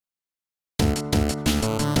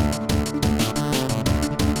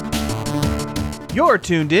You're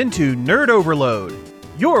tuned in to Nerd Overload,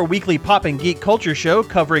 your weekly pop and geek culture show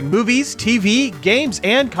covering movies, TV, games,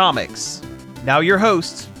 and comics. Now your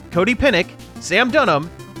hosts, Cody Pinnick, Sam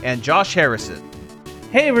Dunham, and Josh Harrison.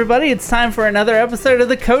 Hey everybody, it's time for another episode of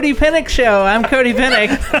the Cody Pinnick Show. I'm Cody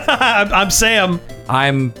Pinnick. I'm Sam.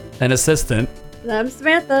 I'm an assistant. And I'm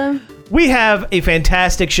Samantha. We have a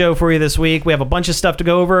fantastic show for you this week. We have a bunch of stuff to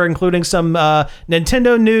go over, including some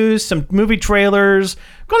Nintendo news, some movie trailers.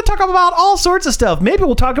 We're going to talk about all sorts of stuff. Maybe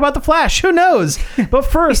we'll talk about The Flash. Who knows? But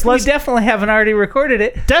first, we definitely haven't already recorded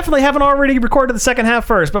it. Definitely haven't already recorded the second half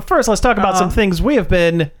first. But first, let's talk about some things we have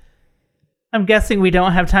been... I'm guessing we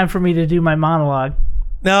don't have time for me to do my monologue.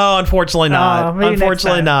 No, unfortunately not.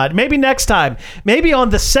 Unfortunately not. Maybe next time. Maybe on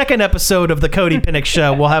the second episode of the Cody Pinnick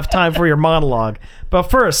Show, we'll have time for your monologue. But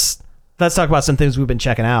first, let's talk about some things we've been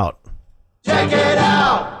checking out. Check it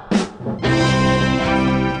out!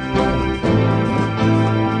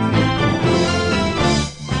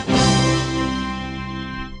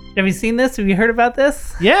 Have you seen this? Have you heard about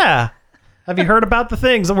this? Yeah. Have you heard about the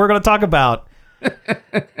things that we're going to talk about?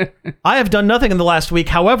 I have done nothing in the last week.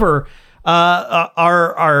 However,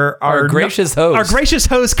 our gracious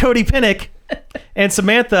host Cody Pinnick and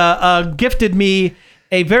Samantha gifted me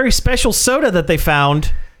a very special soda that they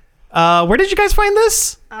found. Where did you guys find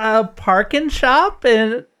this? Park and Shop,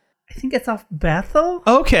 and I think it's off Bethel.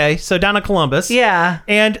 Okay, so down in Columbus. Yeah.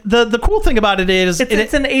 And the cool thing about it is...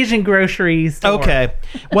 It's an Asian grocery store. Okay.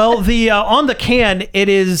 Well, the on the can, it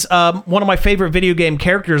is one of my favorite video game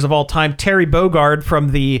characters of all time, Terry Bogard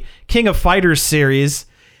from the King of Fighters series.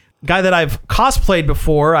 Guy that I've cosplayed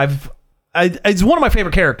before. It's one of my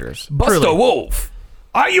favorite characters. Busta Wolf.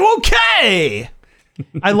 Are you okay?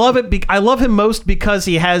 I love it. I love him most because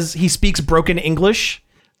he speaks broken English.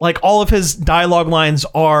 Like all of his dialogue lines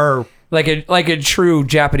are like a true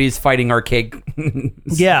Japanese fighting arcade.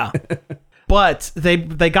 Yeah. But they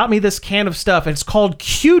got me this can of stuff, and it's called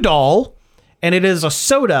Q-Doll, and it is a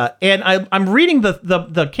soda. And I'm reading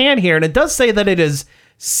the can here, and it does say that it is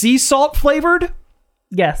sea salt flavored.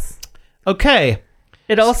 Yes. Okay.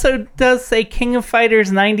 It also does say King of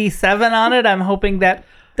Fighters 97 on it. I'm hoping that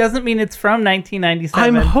doesn't mean it's from 1997.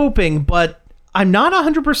 I'm hoping, but I'm not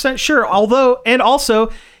 100% sure. Also,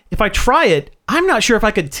 if I try it, I'm not sure if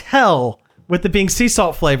I could tell with it being sea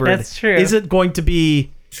salt flavored. That's true. Is it going to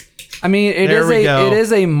be... I mean, it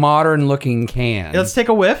is a modern looking can. Let's take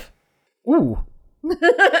a whiff. Ooh.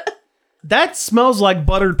 That smells like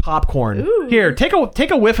buttered popcorn. Ooh. Here, take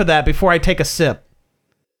a whiff of that before I take a sip.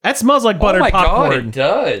 That smells like buttered popcorn. God, it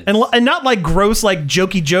does. And not like gross, like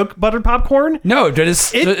jokey joke buttered popcorn. No,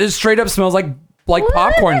 it straight up smells like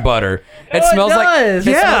popcorn butter. It smells does.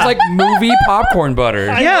 smells like movie popcorn butter.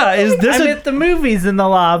 Yeah, is this I'm at the movies in the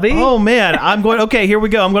lobby. Oh man, okay, here we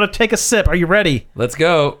go. I'm going to take a sip. Are you ready? Let's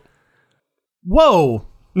go. Whoa.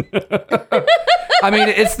 I mean,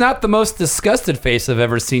 it's not the most disgusted face I've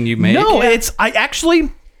ever seen you make. No, it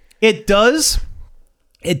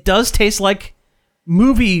does taste like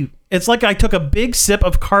movie. It's like I took a big sip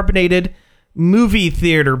of carbonated movie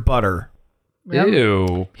theater butter.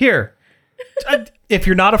 Ew. Here. If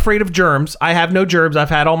you're not afraid of germs, I have no germs.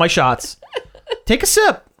 I've had all my shots. Take a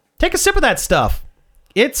sip. Take a sip of that stuff.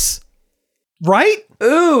 It's right.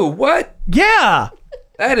 Ooh, what? Yeah.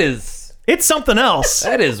 It's something else.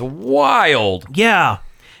 That is wild. Yeah.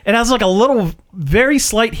 It has like a little, very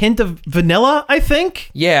slight hint of vanilla, I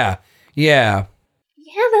think. Yeah.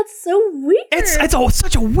 Yeah, that's so weird. It's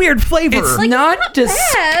such a weird flavor. It's Like, not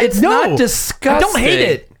it's not disgusting. I don't hate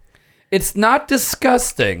it. It's not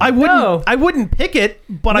disgusting. I wouldn't pick it,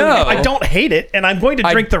 but No. I don't hate it, and I'm going to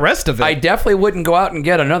drink the rest of it. I definitely wouldn't go out and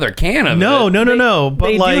get another can of it. No. But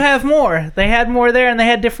They like, do have more. They had more there, and they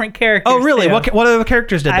had different characters. oh, really? too. What other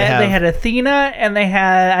characters did they have? They had Athena, and they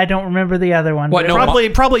had, I don't remember the other one. What, but no,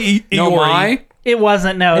 probably No Iori. Mai? It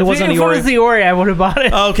wasn't, no. It wasn't if Iori. it was Iori, I would have bought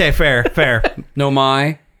it. Okay, fair. No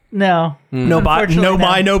Mai? No. No buy,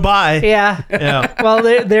 no buy. Yeah. Yeah. Well,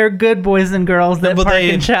 they're good boys and girls that park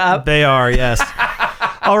and shop. They are, yes.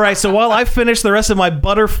 All right, so while I finish the rest of my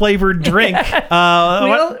butter-flavored drink...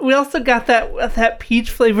 we also got that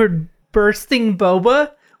peach-flavored bursting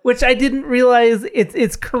boba, which I didn't realize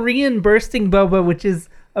it's Korean bursting boba, which is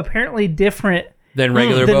apparently different Than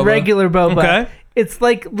regular than boba? regular boba. Okay. It's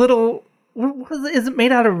like little... What was it? Is it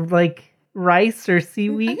made out of like rice or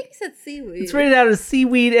seaweed? I think he said seaweed. It's made out of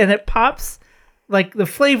seaweed, and it pops like the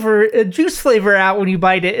flavor, juice flavor out when you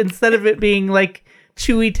bite it, instead of it being like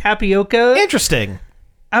chewy tapioca. Interesting.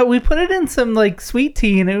 We put it in some like sweet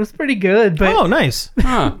tea, and it was pretty good. But Oh, nice.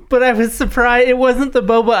 but I was surprised it wasn't the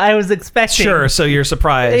boba I was expecting. Sure, so you're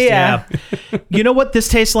surprised. Yeah. You know what this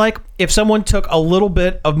tastes like? If someone took a little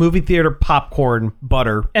bit of movie theater popcorn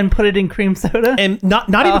butter And put it in cream soda. and not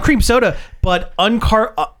even cream soda, but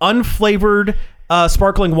unflavored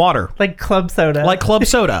sparkling water, Like club soda. like club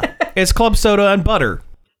soda. It's club soda and butter.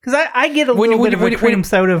 Because I get a little bit of a cream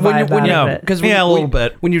soda vibe out of it. Because Yeah, a little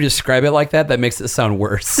bit. When you describe it like that makes it sound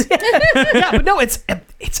worse. Yeah, but no, it's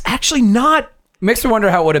actually not. Makes me wonder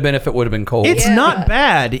how it would have been if it would have been cold. It's not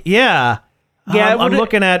bad. Yeah. Yeah, I'm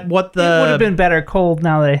looking at what It would have been better cold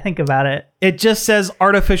now that I think about it. It just says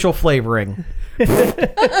artificial flavoring. All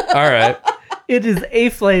right. It is a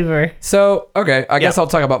flavor. So, okay, I guess I'll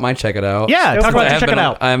talk about my check it out. Yeah, talk about check it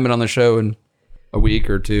out. I haven't been on the show in a week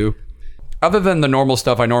or two. Other than the normal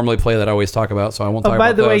stuff I normally play that I always talk about, so I won't talk about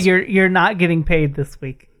By the way, those. you're not getting paid this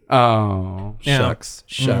week. Oh, Yeah.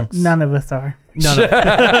 shucks. None of us are. No.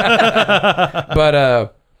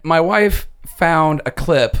 But my wife found a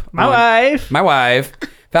clip. My wife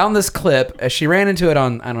found this clip as she ran into it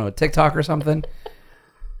on, I don't know, TikTok or something.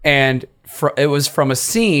 And it was from a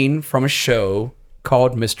scene from a show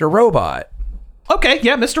called Mr. Robot. Okay,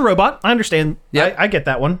 yeah, Mr. Robot. I understand. Yep. I get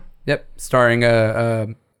that one. Yep. Starring, how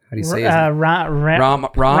do you say his name? Rami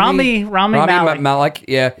Malek,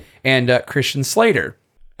 yeah, and Christian Slater.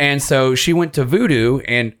 And so she went to Vudu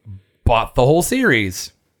and bought the whole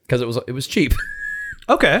series because it was cheap.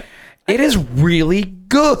 Okay. It is really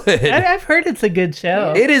good. I've heard it's a good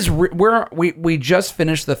show. It is. We just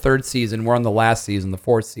finished the 3rd season. We're on the last season, the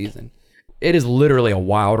 4th season. It is literally a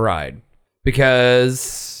wild ride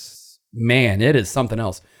because, man, it is something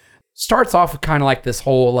else. Starts off with kind of like this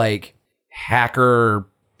whole like hacker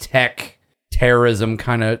tech terrorism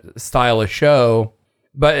kind of style of show,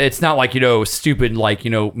 but it's not like, stupid like,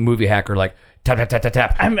 movie hacker like tap tap tap tap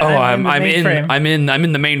tap. I'm in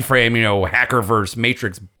the mainframe, hackerverse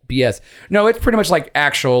Matrix BS. No, it's pretty much like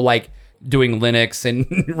actual like doing Linux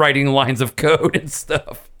and writing lines of code and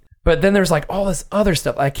stuff. But then there's like all this other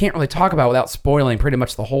stuff I can't really talk about without spoiling pretty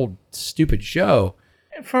much the whole stupid show.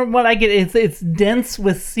 From what I get, it's dense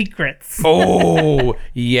with secrets. Oh,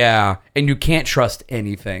 yeah. And you can't trust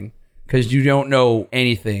anything because you don't know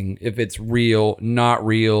anything. If it's real, not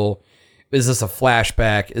real. Is this a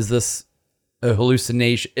flashback? Is this a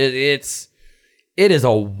hallucination? It is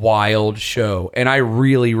a wild show, and I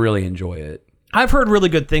really, really enjoy it. I've heard really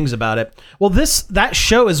good things about it. Well, that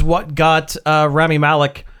show is what got Rami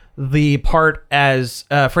Malek the part as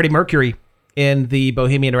Freddie Mercury in the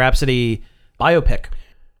Bohemian Rhapsody biopic.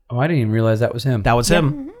 Oh, I didn't even realize that was him. That was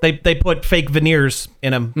him. They put fake veneers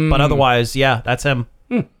in him, but otherwise, yeah, that's him.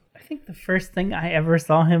 I think the first thing I ever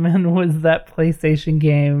saw him in was that PlayStation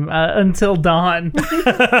game, Until Dawn.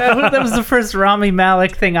 that was the first Rami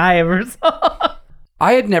Malek thing I ever saw.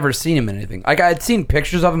 I had never seen him in anything. Like I had seen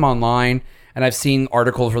pictures of him online, and I've seen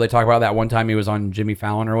articles where they talk about that one time he was on Jimmy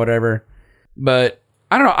Fallon or whatever. But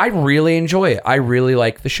I don't know. I really enjoy it. I really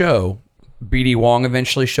like the show. BD Wong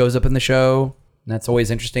eventually shows up in the show. And that's always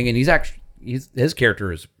interesting. And his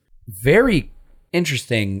character is very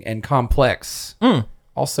interesting and complex.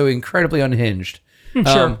 Also incredibly unhinged.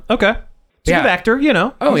 Sure. Okay. He's a good actor,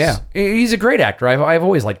 Oh, yeah. He's a great actor. I've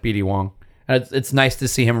always liked BD Wong. And it's nice to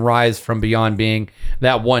see him rise from beyond being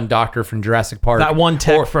that one doctor from Jurassic Park. That one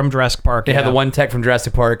tech from Jurassic Park. They had the one tech from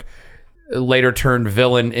Jurassic Park, later turned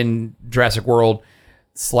villain in Jurassic World,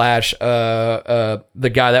 /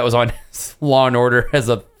 the guy that was on Law and Order as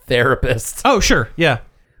a therapist. Oh, sure. Yeah.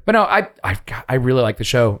 But no, I really like the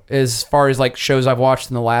show. As far as like shows I've watched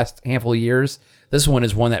in the last handful of years, this one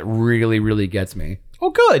is one that really, really gets me. Oh,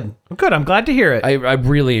 good. Good. I'm glad to hear it. I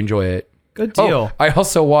really enjoy it. Good deal. Oh, I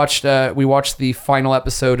also watched, we watched the final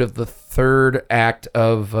episode of the 3rd act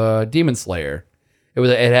of Demon Slayer.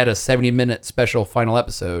 It had a 70-minute special final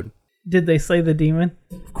episode. Did they slay the demon?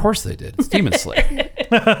 Of course they did. It's Demon Slayer.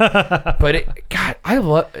 But God, I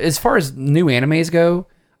love, as far as new animes go,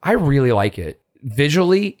 I really like it.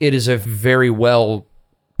 Visually, it is a very well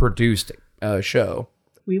produced show.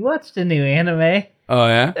 We watched a new anime. Oh,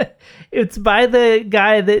 yeah? It's by the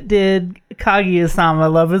guy that did Kaguya-sama,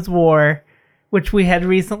 Love is War, which we had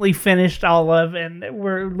recently finished all of, and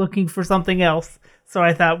we're looking for something else. So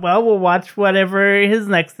I thought, well, we'll watch whatever his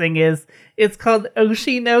next thing is. It's called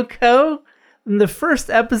Oshi no Ko. And the first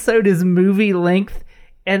episode is movie length,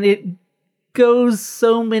 and it goes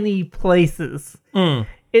so many places.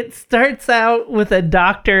 It starts out with a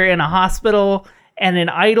doctor in a hospital, and an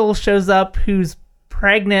idol shows up who's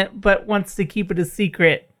pregnant but wants to keep it a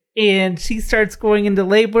secret. And she starts going into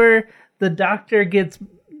labor. The doctor gets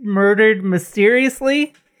murdered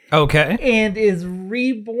mysteriously. Okay. And is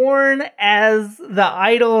reborn as the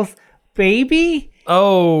idol's baby.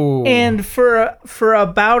 Oh. And for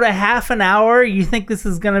about a half an hour, you think this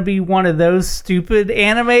is going to be one of those stupid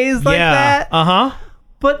animes like that. Uh-huh.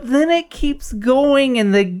 But then it keeps going,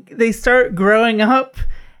 and they start growing up,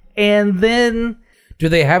 and then... Do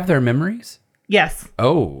they have their memories? Yes.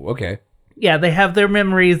 Oh, okay. Yeah, they have their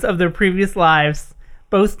memories of their previous lives.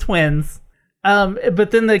 Both twins.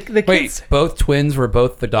 But then the kids... Wait, both twins were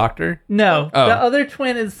both the doctor? No. Oh. The other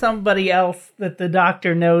twin is somebody else that the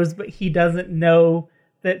doctor knows, but he doesn't know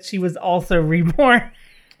that she was also reborn.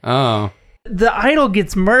 Oh. The idol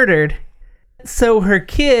gets murdered. So her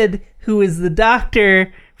kid, who is the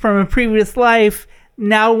doctor from a previous life,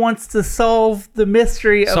 now wants to solve the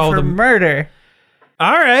mystery of her murder.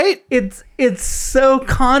 All right. It's so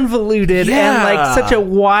convoluted and like such a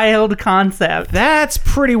wild concept. That's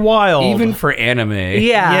pretty wild. Even for anime. Yeah.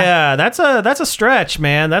 Yeah, that's a stretch,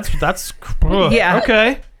 man. That's Yeah.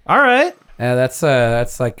 Okay. All right. Yeah, that's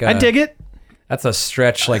like I dig it. That's a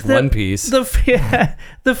stretch like One Piece. The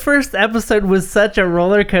first episode was such a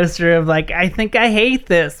roller coaster of like, I think I hate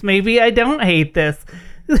this. Maybe I don't hate this.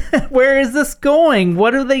 Where is this going?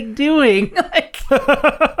 What are they doing? Like,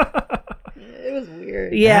 It was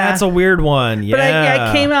weird. yeah. That's a weird one. Yeah. But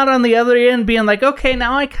I came out on the other end being like, okay,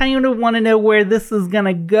 now I kind of want to know where this is going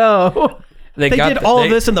to go. They did all of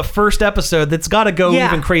this in the first episode. That's got to go Yeah.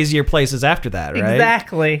 even crazier places after that, right?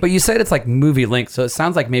 Exactly. But you said it's like movie length, so it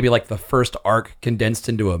sounds like maybe like the first arc condensed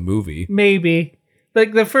into a movie. Maybe.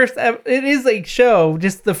 Like the first, it is a show.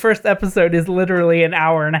 Just the first episode is literally an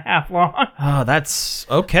hour and a half long. Oh, that's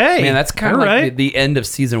okay. Man, that's kind of All like right. the end of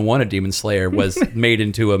season 1 of Demon Slayer was made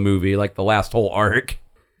into a movie, like the last whole arc.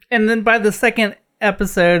 And then by the second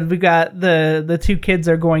episode, we got the two kids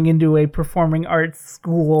are going into a performing arts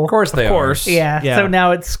school. Of course they Of course. Yeah. So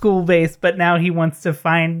now it's school based, but now he wants to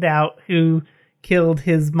find out who killed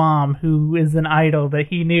his mom, who is an idol that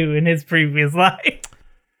he knew in his previous life.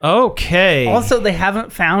 Okay. Also, they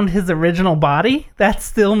haven't found his original body. That's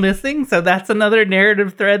still missing. So that's another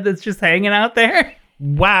narrative thread that's just hanging out there.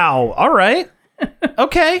 Wow. All right.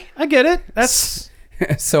 Okay, I get it. That's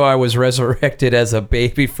So I was resurrected as a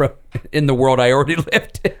baby from in the world I already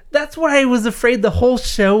lived in. That's what I was afraid the whole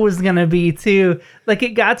show was going to be, too. Like, it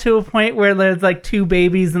got to a point where there's, like, two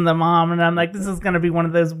babies and the mom, and I'm like, this is going to be one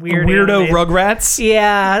of those weirdo anime. Rugrats.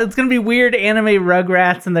 Yeah, it's going to be weird anime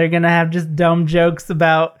Rugrats, and they're going to have just dumb jokes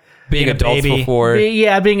about... Being a adults baby. before.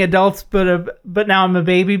 being adults, but now I'm a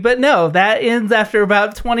baby. But no, that ends after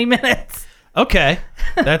about 20 minutes. Okay.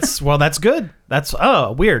 That's good. That's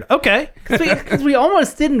weird. Okay. Because we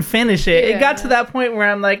almost didn't finish it. It got to that point where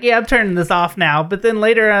I'm like, yeah, I'm turning this off now. But then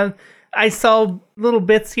later on, I saw little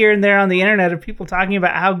bits here and there on the internet of people talking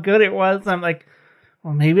about how good it was. I'm like,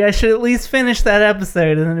 well, maybe I should at least finish that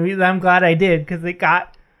episode. And I'm glad I did because it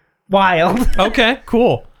got wild. Okay,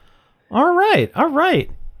 cool. All right.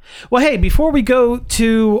 Well, hey, before we go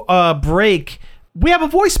to break, we have a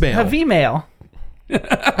voicemail. A V-mail.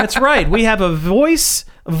 That's right. We have a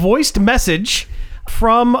voiced message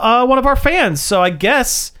from one of our fans. So I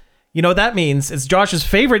guess you know what that means. It's Josh's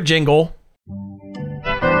favorite jingle.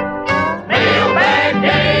 Mailbag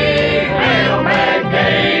Day! Mailbag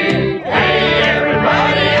Day! Hey,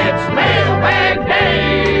 everybody, it's Mailbag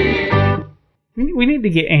Day! We need to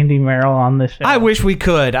get Andy Merrill on this show. I wish we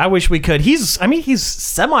could. He's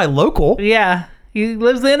semi-local. Yeah, he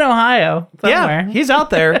lives in Ohio somewhere. Yeah, he's out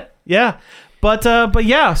there. Yeah. But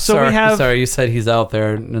yeah, so we have... Sorry, you said he's out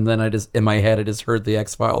there, and then I just, in my head, I just heard the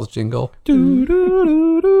X-Files jingle. The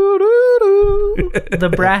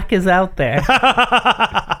brack is out there.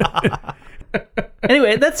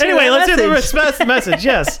 Anyway, let's hear the message.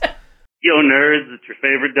 Yes. Yo, nerds, it's your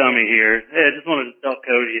favorite dummy here. Hey, I just wanted to tell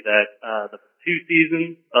Cody that the 2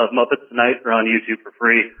 seasons of Muppets Tonight are on YouTube for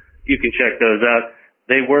free. You can check those out.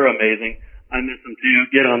 They were amazing. I miss them too.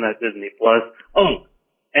 Get on that Disney Plus. Oh,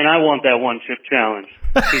 and I want that one chip challenge.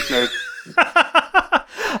 Peace, nerds.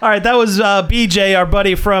 All right, that was BJ, our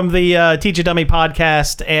buddy from the Teach a Dummy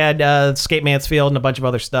podcast and Skate Mansfield and a bunch of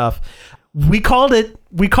other stuff. We called it.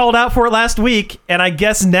 We called out for it last week, and I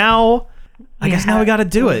guess now we got to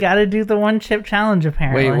do it. We got to do the one chip challenge,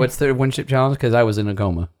 apparently. Wait, what's the one chip challenge? Because I was in a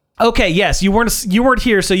coma. Okay, yes, you weren't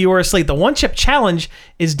here, so you were asleep. The one chip challenge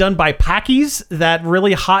is done by Packies, that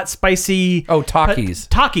really hot, spicy. Oh, Takis.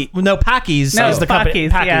 Packies No, is the company.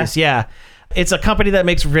 Packies, Yeah. It's a company that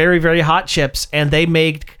makes very, very hot chips, and they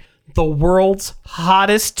make the world's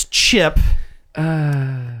hottest chip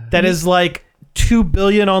that is like 2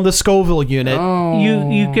 billion on the Scoville unit.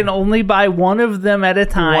 You can only buy one of them at a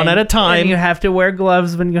time. One at a time. And you have to wear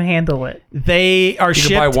gloves when you handle it. They are You shipped.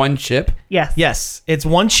 can buy one chip. Yes. Yes, it's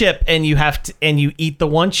one chip, and you have to, and you eat the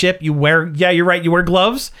one chip. You wear, you're right. You wear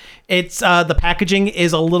gloves. It's the packaging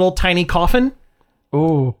is a little tiny coffin.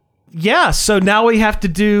 Ooh. Yeah, so now we have to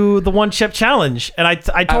do the one chip challenge, and I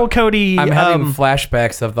told Cody. I'm having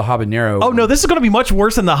flashbacks of the habanero. Oh no, this is going to be much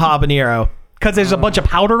worse than the habanero because there's a bunch of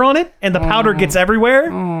powder on it, and the powder gets everywhere.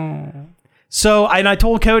 So I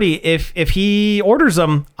told Cody if he orders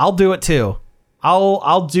them, I'll do it too.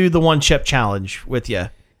 I'll do the one chip challenge with you.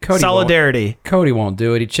 Cody Solidarity. Cody won't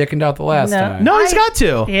do it. He chickened out the last time. No, he's got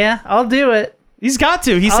to. Yeah, I'll do it. He's got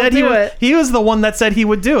to. He I'll said do it. he was the one that said he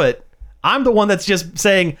would do it. I'm the one that's just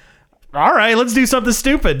saying, all right, let's do something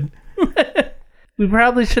stupid. We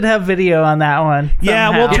probably should have video on that one. Yeah,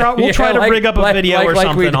 somehow. we'll try to like- rig up a like- video like- or like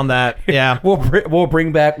something we- on that. Yeah. We'll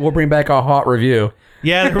bring back a hot review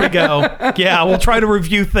Yeah, there we go. Yeah, we'll try to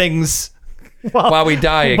review things while we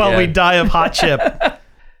die again. while we die of hot chip.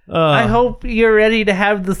 I hope you're ready to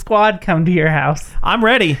have the squad come to your house. I'm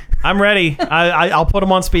ready. I'll put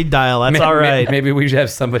them on speed dial. That's all right. Maybe we should have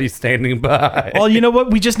somebody standing by. Well, you know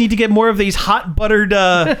what? We just need to get more of these hot buttered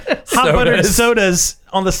sodas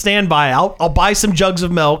on the standby. I'll buy some jugs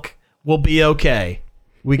of milk. We'll be okay.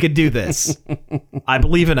 We could do this. I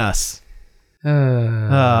believe in us.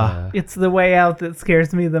 It's the way out that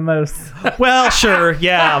scares me the most. Well, sure,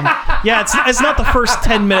 yeah. It's not the first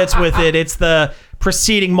 10 minutes with it. It's the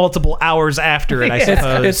preceding multiple hours after it, I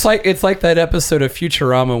suppose. It's like that episode of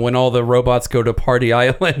Futurama when all the robots go to Party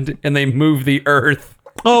Island and they move the Earth.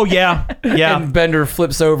 Oh yeah. And Bender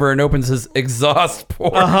flips over and opens his exhaust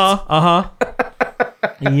port.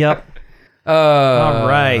 Yep. All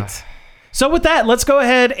right. So with that, let's go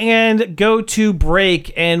ahead and go to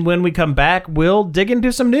break, and when we come back, we'll dig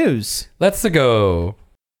into some news. Let's go.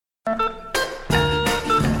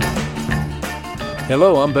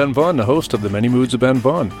 Hello, I'm Ben Vaughn, the host of The Many Moods of Ben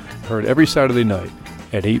Vaughn, heard every Saturday night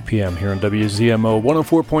at 8 p.m. here on WZMO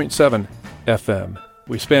 104.7 FM.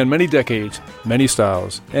 We span many decades, many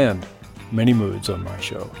styles, and many moods on my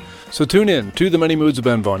show. So tune in to The Many Moods of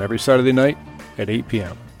Ben Vaughn every Saturday night at 8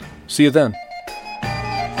 p.m. See you then.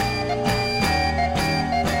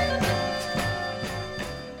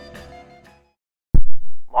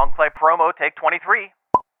 Long play promo, take 23.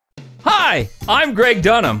 Hi, I'm Greg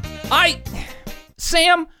Dunham.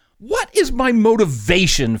 Sam, what is my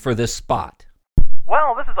motivation for this spot?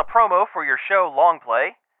 Well, this is a promo for your show Long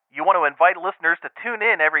Play. You want to invite listeners to tune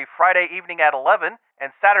in every Friday evening at 11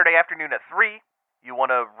 and Saturday afternoon at 3. You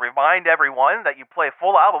want to remind everyone that you play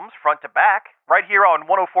full albums front to back right here on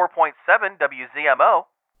 104.7 WZMO.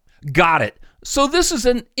 Got it. So this is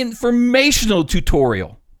an informational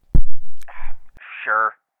tutorial.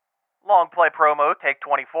 Sure. Long play promo, take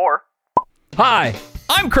 24. Hi,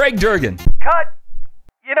 I'm Craig Durgan. Cut!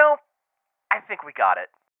 You know, I think we got it.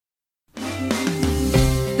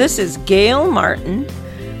 This is Gail Martin.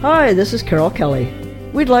 Hi, this is Carol Kelly.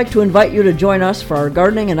 We'd like to invite you to join us for our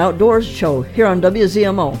gardening and outdoors show here on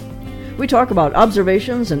WZMO. We talk about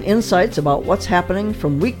observations and insights about what's happening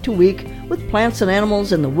from week to week with plants and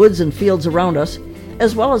animals in the woods and fields around us,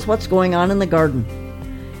 as well as what's going on in the garden.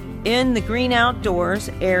 In the Green Outdoors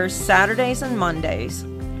airs Saturdays and Mondays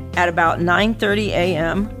at about 9:30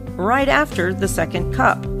 a.m. right after the second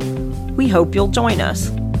cup. We hope you'll join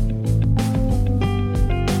us.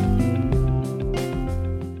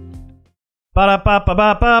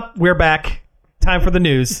 Ba-da-ba-ba-ba-ba. We're back. Time for the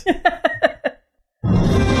news.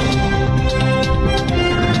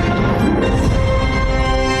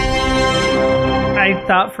 I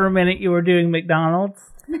thought for a minute you were doing McDonald's.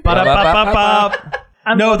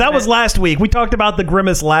 Ba-da-ba-ba-ba. No, that was last week. We talked about the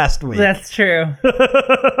Grimace last week. That's true.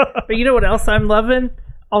 But you know what else I'm loving?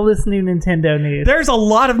 All this new Nintendo news. There's a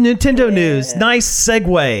lot of Nintendo news. Nice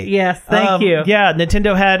segue. Yes, thank you. Yeah,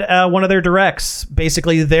 Nintendo had one of their directs,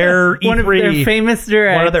 basically their E3. One of their famous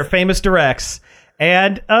directs. One of their famous directs.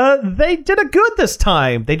 And they did a good this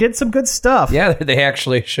time. They did some good stuff. Yeah, they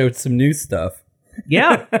actually showed some new stuff.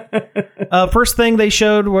 Yeah. First thing they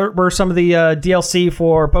showed were some of the DLC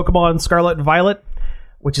for Pokemon Scarlet and Violet,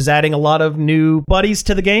 which is adding a lot of new buddies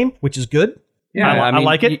to the game, which is good. Yeah, I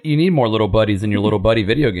like it. You need more little buddies in your little buddy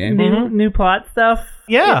video game. New plot stuff.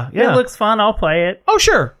 Yeah, It looks fun. I'll play it. Oh,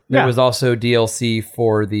 sure. There was also DLC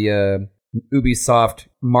for the Ubisoft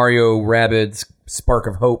Mario Rabbids Spark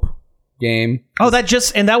of Hope game. Oh,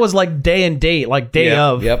 that was like day and date, like day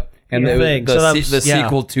of. Yep. And thing. the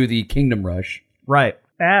sequel to the Kingdom Rush. Right.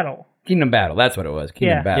 Battle. Kingdom Battle, that's what it was.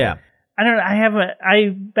 Kingdom Battle. Yeah. I don't know. I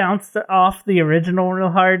bounced off the original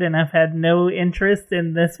real hard, and I've had no interest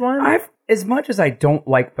in this one. As much as I don't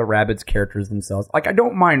like the Rabbids characters themselves, like I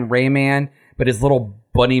don't mind Rayman, but his little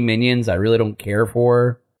bunny minions I really don't care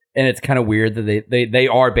for. And it's kind of weird that they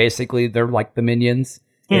are basically, they're like the minions.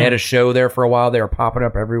 They had a show there for a while. They were popping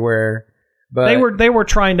up everywhere. But they were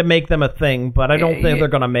trying to make them a thing, but I don't think they're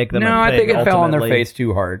going to make them a thing. No, I think it fell on their ultimately. face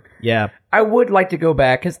too hard. Yeah. I would like to go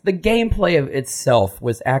back because the gameplay of itself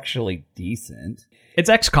was actually decent. It's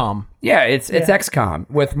XCOM. Yeah, it's XCOM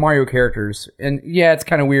with Mario characters. And yeah, it's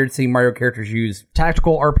kind of weird seeing Mario characters use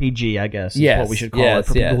Tactical RPG, I guess, is what we should call it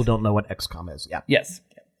for people who don't know what XCOM is. Yeah. Yes.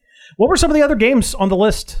 What were some of the other games on the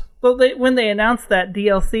list? Well, when they announced that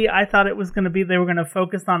DLC, I thought it was going to be they were going to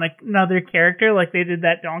focus on another character like they did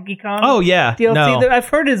that Donkey Kong DLC that I've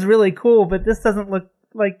heard is really cool, but this doesn't look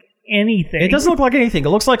like anything. It doesn't look like anything. It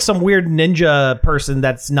looks like some weird ninja person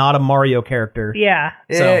that's not a Mario character. Yeah.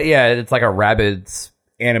 Yeah, it's like a Rabbids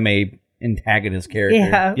anime antagonist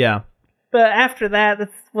character. Yeah. But after that,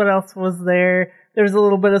 that's what else was there? There was a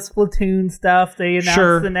little bit of Splatoon stuff. They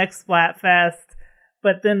announced the next Splatfest.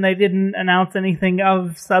 But then they didn't announce anything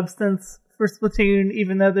of substance for Splatoon,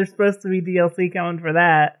 even though there's supposed to be DLC coming for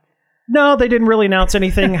that. No, they didn't really announce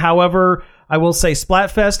anything. However, I will say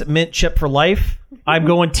Splatfest, mint chip for life. I'm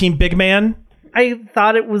going Team Big Man. I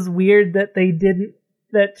thought it was weird that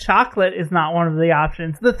that chocolate is not one of the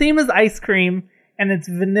options. The theme is ice cream, and it's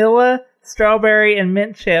vanilla, strawberry, and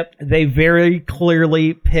mint chip. They very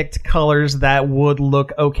clearly picked colors that would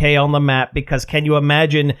look okay on the map, because can you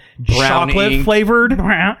imagine chocolate flavored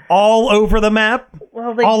all over the map?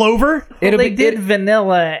 Well, all over? They did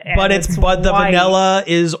vanilla, but the vanilla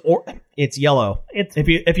is it's yellow.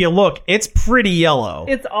 If you look, it's pretty yellow.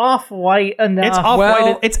 It's off-white enough. It's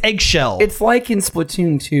off-white. It's eggshell. It's like in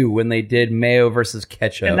Splatoon 2 when they did mayo versus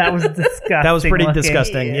ketchup. And that was disgusting. That was pretty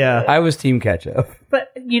disgusting. Yeah. I was Team Ketchup.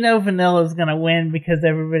 But vanilla's gonna win because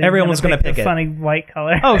everyone's gonna pick it. Funny white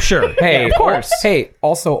color. Oh sure. Hey, of course. Hey,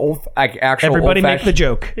 also everybody make the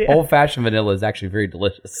joke. Yeah. Old-fashioned vanilla is actually very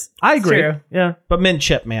delicious. I agree. True. Yeah, but mint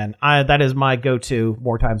chip, man, that is my go-to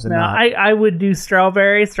more times than not. I would do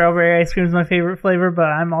strawberry. Strawberry ice cream is my favorite flavor, but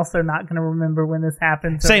I'm also not going to remember when this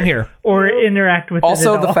happens. Same here. Or interact with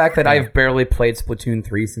also it at the all. fact that I've barely played Splatoon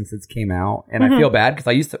 3 since it came out, and I feel bad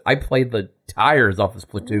because I played the tires off of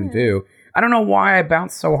Splatoon 2. I don't know why I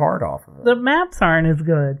bounced so hard off of it. The maps aren't as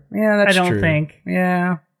good. Yeah, that's true. I don't think.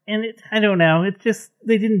 Yeah. And I don't know. It's just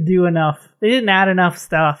they didn't do enough. They didn't add enough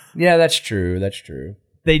stuff. Yeah, that's true. That's true.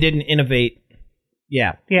 They didn't innovate.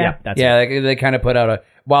 Yeah. That's it. They kind of put out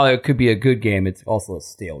while it could be a good game, it's also a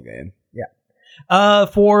stale game. Yeah.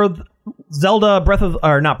 For Zelda not Breath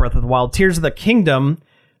of the Wild, Tears of the Kingdom,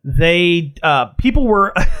 they people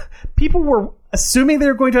were assuming they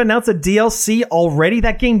were going to announce a DLC already.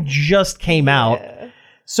 That game just came out.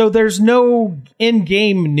 So there's no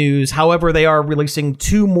in-game news. However, they are releasing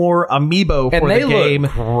 2 more amiibo for the game.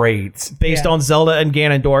 Look great. Based on Zelda and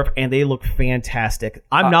Ganondorf, and they look fantastic.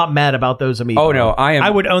 I'm not mad about those amiibo. Oh no, I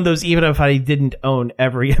would own those even if I didn't own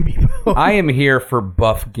every amiibo. I am here for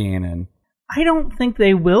buff Ganon. I don't think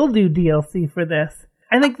they will do DLC for this.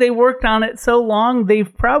 I think they worked on it so long,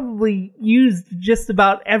 they've probably used just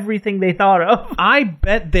about everything they thought of. I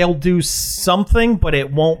bet they'll do something, but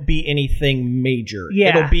it won't be anything major. Yeah.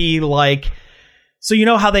 It'll be like... So you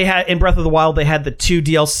know how they had, in Breath of the Wild, they had the 2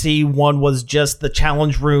 DLC. One was just the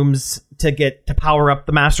challenge rooms to power up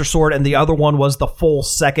the Master Sword, and the other one was the full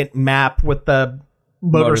second map with the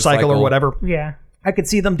motorcycle or whatever. Yeah. I could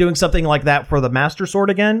see them doing something like that for the Master Sword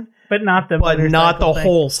again. But not the thing.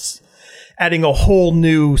 Whole... adding a whole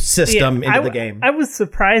new system into the game. I was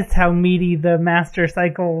surprised how meaty the Master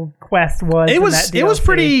Cycle quest was. It was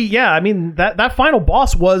pretty. I mean that final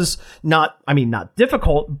boss was not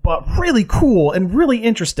difficult, but really cool and really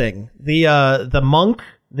interesting. The monk,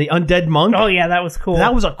 the undead monk. Oh yeah, that was cool.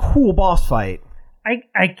 That was a cool boss fight.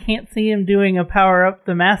 I can't see him doing a power up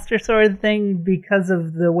the Master Sword thing because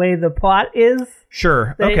of the way the plot is.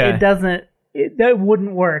 Sure. Okay. That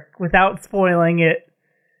wouldn't work without spoiling it.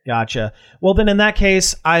 Gotcha. Well, then in that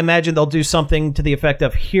case, I imagine they'll do something to the effect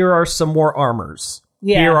of, here are some more armors.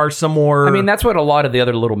 Yeah. Here are some more... I mean, that's what a lot of the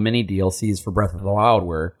other little mini DLCs for Breath of the Wild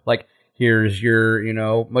were. Like, here's your,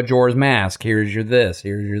 Majora's Mask. Here's your this.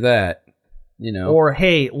 Here's your that. Or,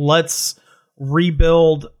 hey, let's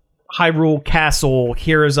rebuild Hyrule Castle.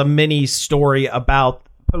 Here is a mini story about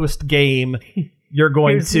post-game... You're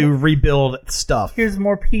going to rebuild stuff. Here's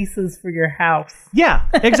more pieces for your house. Yeah,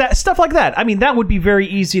 exactly. Stuff like that. I mean, that would be very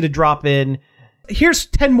easy to drop in. Here's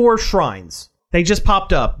 10 more shrines. They just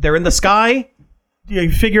popped up. They're in the sky.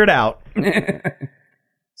 You figure it out.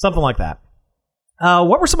 Something like that.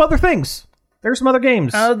 What were some other things? There's some other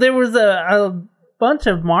games. There was a bunch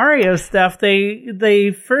of Mario stuff.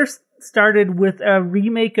 They first started with a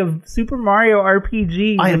remake of Super Mario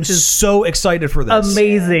RPG. I am which is so excited for this.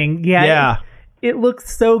 amazing. Yeah. It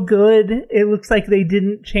looks so good. It looks like they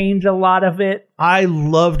didn't change a lot of it. I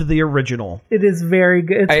loved the original. It is very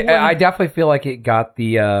good. I definitely feel like it got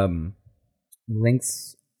the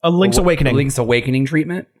Link's Awakening. Link's Awakening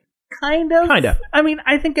treatment. Kind of. I mean,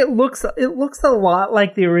 I think it looks a lot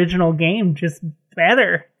like the original game, just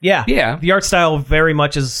better. Yeah. Yeah. The art style very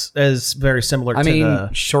much is very similar to the...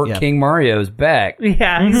 Short King Mario's back.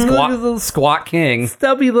 Yeah. He's Squat King.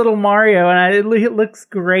 stubby little Mario, and it looks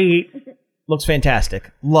great. Looks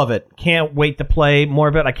fantastic. Love it. Can't wait to play more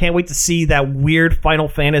of it. I can't wait to see that weird Final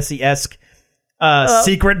Fantasy-esque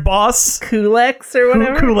secret boss. Kulex or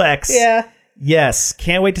whatever. Kulex. Yeah. Yes.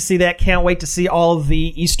 Can't wait to see that. Can't wait to see all of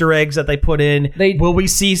the Easter eggs that they put in. Will we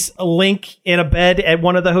see a Link in a bed at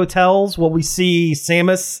one of the hotels? Will we see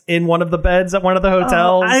Samus in one of the beds at one of the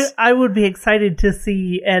hotels? I would be excited to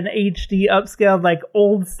see an HD upscaled, like,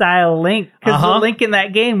 old-style Link. Because the Link in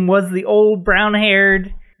that game was the old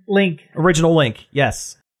brown-haired Link. Original Link,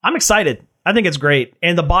 yes. I'm excited. I think it's great.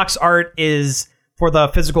 And the box art is, for the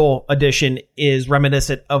physical edition, is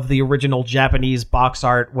reminiscent of the original Japanese box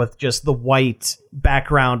art with just the white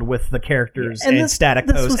background with the characters and static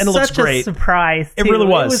pose. And it looks great. Such a surprise, too. It really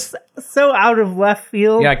was. It was so out of left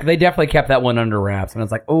field. Yeah, they definitely kept that one under wraps. And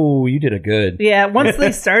it's like, oh, you did a good. Yeah, once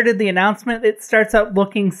they started the announcement, it starts out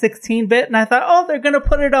looking 16-bit. And I thought, oh, they're going to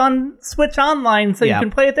put it on Switch Online so you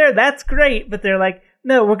can play it there. That's great. But they're like,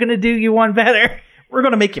 no, we're going to do you one better. We're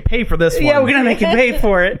going to make you pay for this one. Yeah, we're going to make you pay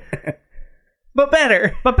for it. But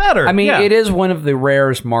better. I mean, it is one of the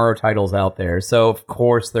rarest Mario titles out there. So, of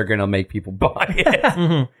course, they're going to make people buy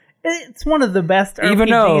it. It's one of the best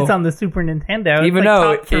RPGs on the Super Nintendo. Even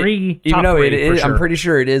though top three, sure. I'm pretty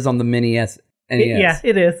sure it is on the mini NES. Yeah,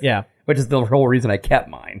 it is. Yeah. Which is the whole reason I kept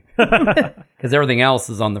mine. Because everything else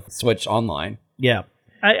is on the Switch Online. Yeah.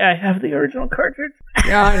 I have the original cartridge.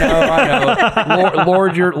 Yeah, I know.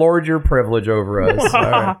 Lord your privilege over us. All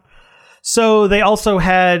right. So they also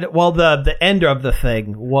had, the end of the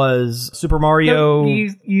thing was Super Mario.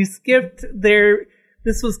 You skipped there.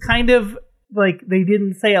 This was kind of like they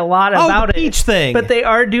didn't say a lot about the Peach thing. But they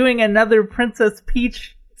are doing another Princess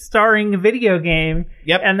Peach starring video game.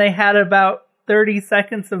 Yep. And they had about 30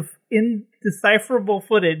 seconds of indecipherable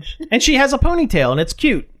footage. And she has a ponytail, and it's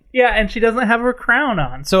cute. Yeah, and she doesn't have her crown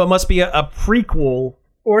on. So it must be a prequel.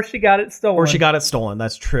 Or she got it stolen.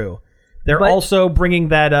 That's true. They're also bringing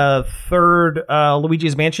that third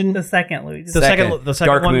Luigi's Mansion. The second Luigi's. The second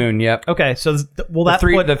Dark one? Moon, yep. Okay, so will that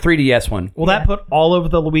put the 3DS one? Will that put all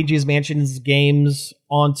of the Luigi's Mansion's games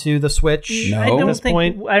onto the Switch? No. I at this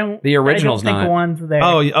point. The original's I don't think not. one's there.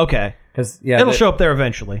 Oh, okay. Because it'll show up there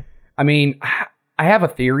eventually. I mean, I have a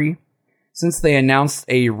theory. Since they announced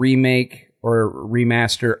a remake or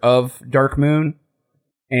remaster of Dark Moon,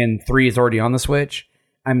 and 3 is already on the Switch,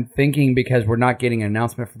 I'm thinking because we're not getting an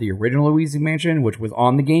announcement for the original Luigi's Mansion, which was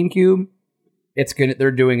on the GameCube,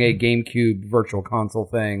 they're doing a GameCube Virtual Console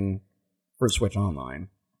thing for Switch Online.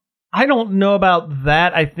 I don't know about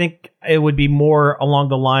that. I think it would be more along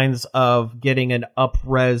the lines of getting an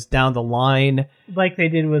up-res down the line. Like they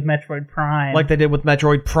did with Metroid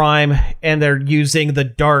Prime. And they're using the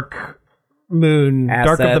Dark Moon,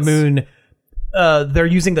 Assets. Dark of the Moon. They're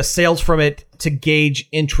using the sales from it to gauge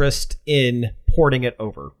interest in porting it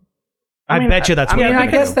over. I bet you that's what I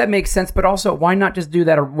guess that makes sense, but also, why not just do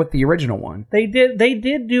that with the original one? They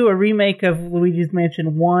did do a remake of Luigi's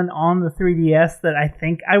Mansion 1 on the 3DS that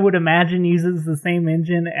I would imagine uses the same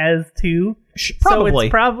engine as 2. Probably. So it's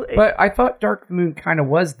probably. But I thought Dark Moon kind of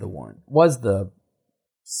was the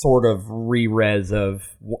sort of re-res of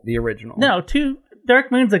the original. No, Dark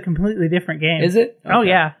Moon's a completely different game. Is it? Okay. Oh,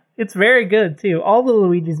 yeah. It's very good, too. All the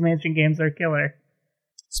Luigi's Mansion games are killer.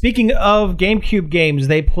 Speaking of GameCube games,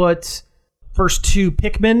 they put first 2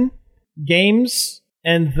 Pikmin games,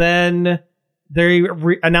 and then they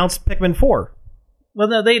announced Pikmin 4. Well,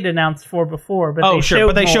 no, they'd announced 4 before, but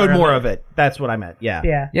they showed more of it. That's what I meant.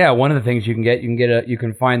 Yeah. Yeah. One of the things you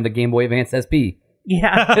can find the Game Boy Advance SP.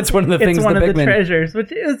 Yeah. It's one of the things. It's one of the Pikmin treasures,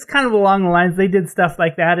 which is kind of along the lines. They did stuff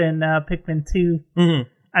like that in Pikmin 2. Mm-hmm.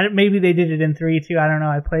 Maybe they did it in 3 too. I don't know.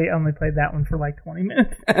 I only played that one for like 20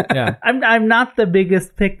 minutes. Yeah. I'm not the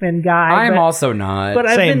biggest Pikmin guy. I'm also not. But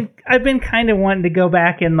I've been kind of wanting to go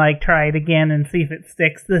back and like try it again and see if it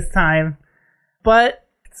sticks this time. But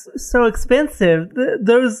it's so expensive.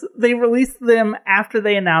 They released them after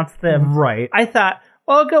they announced them. Right. I thought,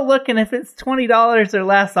 well, I'll go look, and if it's $20 or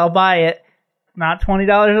less, I'll buy it. Not $20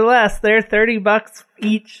 or less. They're $30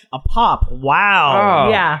 each. A pop. Wow.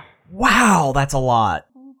 Oh. Yeah. Wow, that's a lot.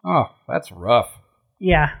 Oh, that's rough.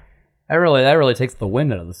 Yeah. That really takes the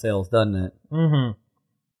wind out of the sails, doesn't it? Mm-hmm.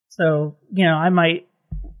 So, I might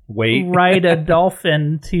Wait. ride a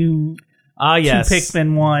dolphin to Yes.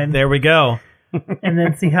 Pikmin 1 There we go. and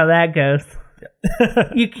then see how that goes.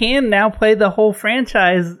 You can now play the whole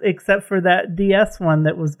franchise except for that DS one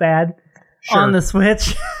that was bad on the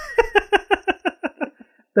Switch.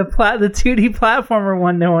 The 2D platformer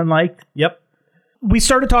one no one liked. Yep. We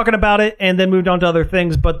started talking about it and then moved on to other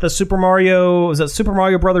things, but the Super Mario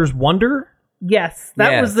Brothers Wonder? Yes,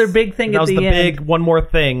 that was their big thing That at the end. was the big one more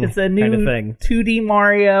thing It's a new kind of thing. 2D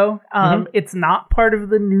Mario. It's not part of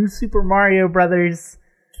the new Super Mario Brothers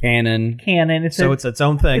Canon. It's its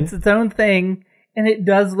own thing. It's its own thing, and it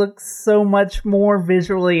does look so much more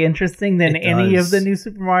visually interesting than any of the new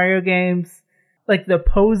Super Mario games. Like the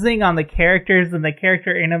posing on the characters and the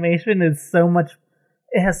character animation is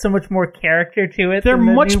it has so much more character to it. They're than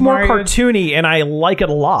the much new more Mario. cartoony, and I like it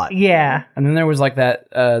a lot. Yeah. And then there was like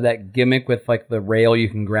that gimmick with like the rail you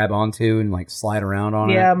can grab onto and like slide around on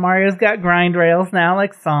it. Yeah, Mario's got grind rails now,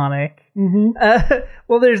 like Sonic. Mm-hmm.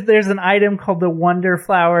 Well, there's an item called the Wonder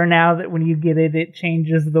Flower now that when you get it, it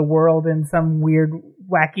changes the world in some weird,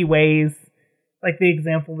 wacky ways. Like the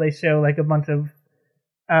example they show, like a bunch of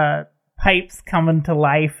pipes coming to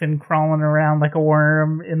life and crawling around like a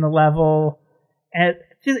worm in the level. And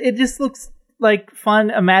it just looks like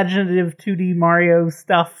fun, imaginative 2D Mario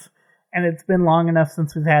stuff. And it's been long enough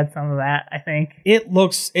since we've had some of that, I think. It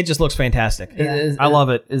just looks fantastic. I love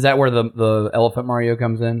it. Is that where the Elephant Mario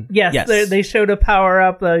comes in? Yes. They showed a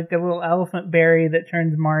power-up, like a little elephant berry that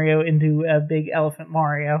turns Mario into a big elephant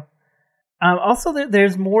Mario. Also,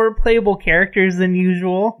 there's more playable characters than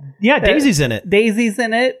usual. Yeah, Daisy's in it. Daisy's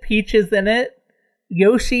in it. Peach is in it.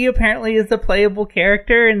 Yoshi apparently is a playable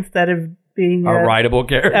character instead of being a rideable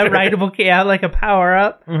character. A rideable, like a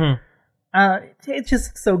power-up. Mm-hmm. It just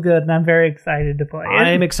looks so good, and I'm very excited to play it.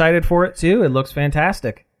 I'm excited for it, too. It looks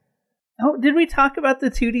fantastic. Oh, did we talk about the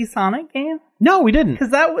 2D Sonic game? No, we didn't.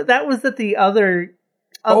 Because that was at the other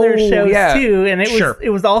shows, too, and it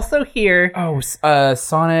was also here. Oh,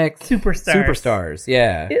 Sonic Superstars,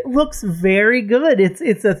 yeah. It looks very good.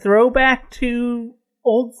 It's a throwback to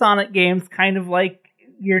old Sonic games, kind of like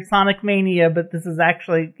your Sonic Mania, but this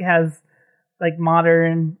actually has like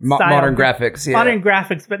modern graphics, yeah. Modern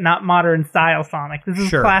graphics, but not modern style Sonic. This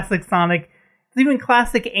is classic Sonic. It's even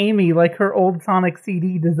classic Amy, like her old Sonic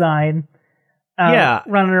CD design.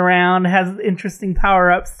 Running around, has interesting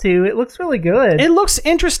power-ups too. It looks really good. It looks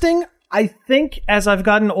interesting. I think as I've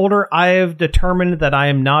gotten older, I have determined that I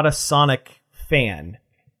am not a Sonic fan.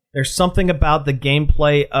 There's something about the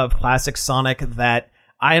gameplay of classic Sonic that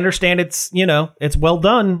I understand it's well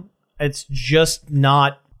done. It's just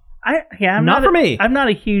not not for me. I'm not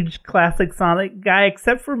a huge classic Sonic guy,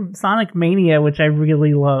 except for Sonic Mania, which I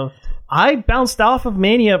really loved. I bounced off of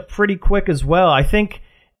Mania pretty quick as well. I think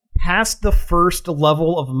past the first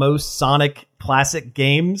level of most Sonic classic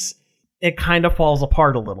games, it kind of falls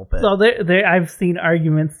apart a little bit. So I've seen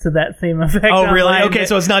arguments to that same effect. Oh, really? Online. Okay,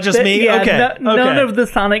 so it's not just me? Yeah, okay. None of the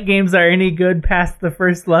Sonic games are any good past the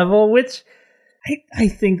first level, which I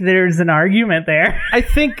think there's an argument there. I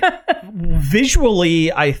think visually,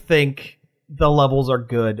 the levels are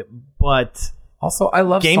good, but also I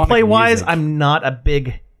love gameplay-wise, I'm not a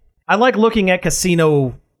big... I like looking at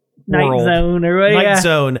Casino Night World. Zone. Night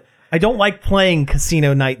Zone. I don't like playing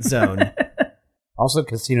Casino Night Zone. Also,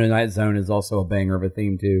 Casino Night Zone is also a banger of a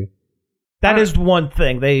theme, too. That is one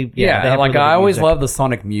thing. They have like really I always music. love the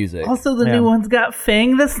Sonic music. Also, the new one's got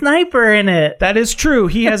Fang the Sniper in it. That is true.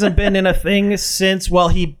 He hasn't been in a thing since,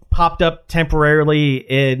 he popped up temporarily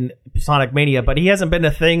in Sonic Mania, but he hasn't been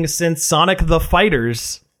a thing since Sonic the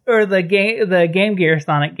Fighters. Or the Game Gear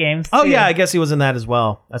Sonic games. Oh, too. yeah, I guess he was in that as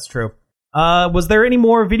well. That's true. Was there any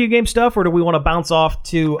more video game stuff, or do we want to bounce off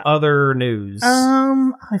to other news?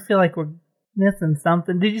 I feel like we're missing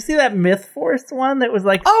something. Did you see that Myth Force one that was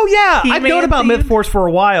like... Oh, yeah! I've known about themed? Myth Force for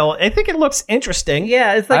a while. I think it looks interesting.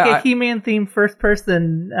 Yeah, it's like a He-Man themed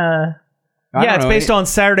first-person... it's based on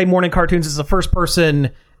Saturday morning cartoons. It's a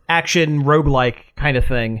first-person action roguelike kind of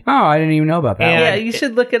thing. Oh, I didn't even know about that. Yeah, you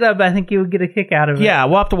should look it up. I think you would get a kick out of it. Yeah,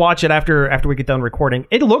 we'll have to watch it after we get done recording.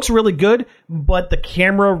 It looks really good, but the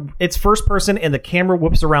camera, it's first person and the camera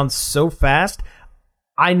whips around so fast.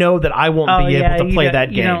 I know that I won't be able to play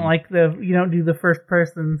that game. You don't do the first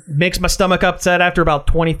person. Makes my stomach upset after about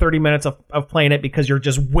 20, 30 minutes of playing it because you're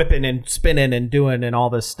just whipping and spinning and doing and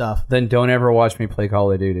all this stuff. Then don't ever watch me play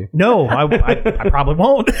Call of Duty. No, I probably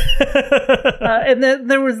won't. And then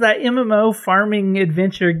there was that MMO farming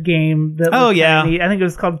adventure game that was tiny. I think it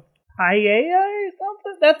was called Paella or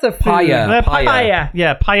something. That's a food. Paella.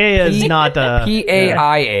 Yeah, Paella is not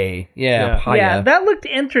Paia. Yeah, Paella. Yeah, that looked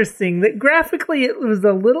interesting. That graphically it was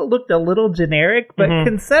looked a little generic, but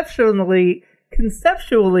conceptually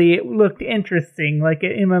it looked interesting, like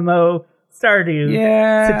an MMO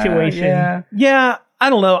Stardew situation. Yeah, I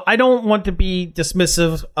don't know. I don't want to be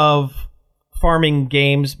dismissive of farming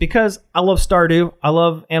games because I love Stardew. I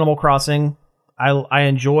love Animal Crossing. I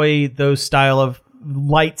enjoy those style of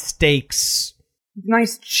light stakes,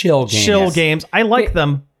 nice chill games. I like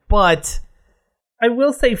them, but I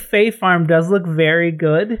will say Fae Farm does look very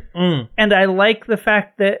good, and I like the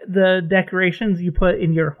fact that the decorations you put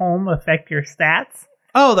in your home affect your stats.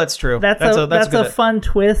 Oh, that's true. That's a fun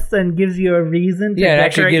twist and gives you a reason to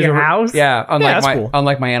decorate your house. Yeah,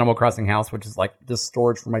 unlike my Animal Crossing house, which is like just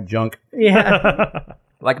storage for my junk. Yeah,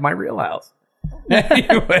 like my real house.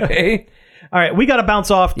 Anyway. All right, we got to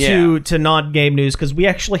bounce off to non-game news because we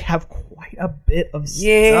actually have quite a bit of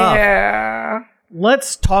stuff.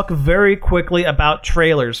 Let's talk very quickly about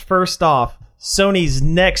trailers. First off, Sony's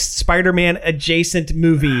next Spider-Man adjacent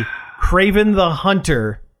movie, Kraven the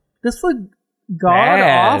Hunter. This looked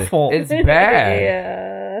god-awful. It's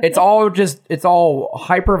bad. It's all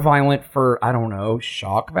hyper violent for, I don't know,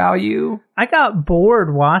 shock value. I got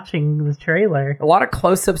bored watching the trailer. A lot of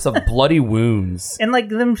close-ups of bloody wounds. And like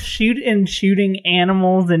them shooting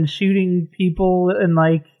animals and shooting people and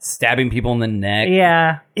like stabbing people in the neck.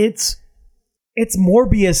 Yeah. It's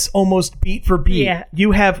Morbius almost beat for beat. Yeah.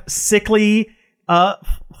 You have sickly,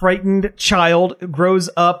 frightened child grows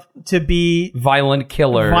up to be violent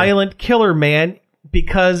killer man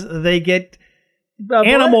because they get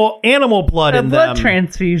animal blood in them. A blood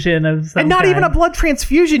transfusion of some And not kind. even a blood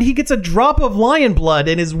transfusion. He gets a drop of lion blood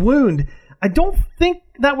in his wound. I don't think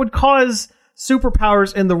that would cause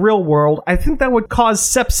superpowers in the real world. I think that would cause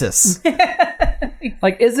sepsis.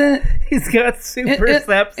 He's got super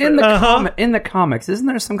sepsis. In the comics, isn't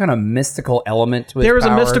there some kind of mystical element to his There is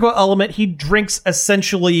power? a mystical element. He drinks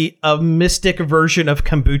essentially a mystic version of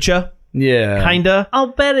kombucha. Yeah. Kinda.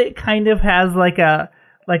 I'll bet it kind of has like a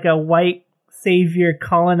white savior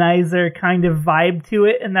colonizer kind of vibe to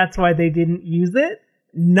it, and that's why they didn't use it.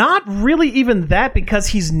 Not really even that, because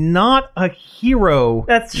he's not a hero.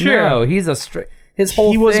 That's true. No, he's his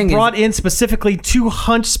whole he was thing brought in specifically to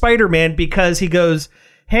hunt Spider-Man because he goes,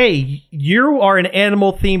 hey, you are an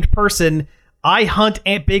animal-themed person. I hunt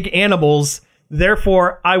big animals.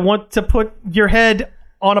 Therefore, I want to put your head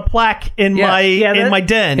on a plaque in my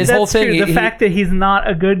den. His whole thing, the fact that he's not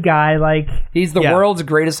a good guy, like he's the world's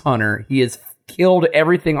greatest hunter. He has killed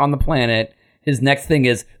everything on the planet. His next thing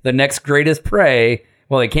is the next greatest prey.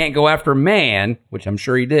 Well, he can't go after man, which I'm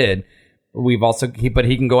sure he did. But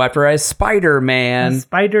he can go after a Spider-Man. A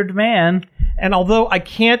spidered man. And although I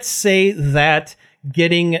can't say that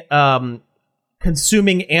getting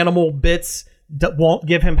consuming animal bits won't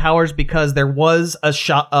give him powers, because there was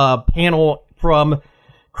a panel from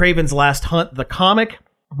Kraven's Last Hunt, the comic,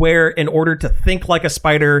 where in order to think like a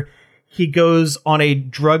spider, he goes on a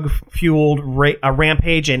drug-fueled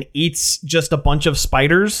rampage and eats just a bunch of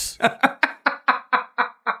spiders.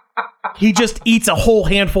 He just eats a whole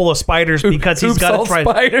handful of spiders because he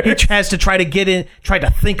has to try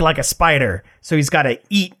to think like a spider. So he's got to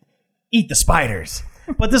eat the spiders.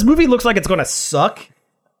 But this movie looks like it's going to suck.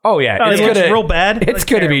 Oh yeah, it looks real bad. It's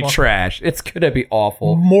going to be trash. It's going to be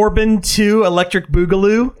awful. Morbin 2 Electric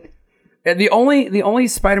Boogaloo. And the only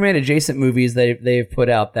Spider-Man adjacent movies they've put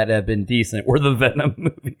out that have been decent were the Venom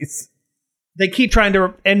movies. They keep trying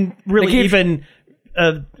to, and really even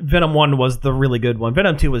Venom 1 was the really good one.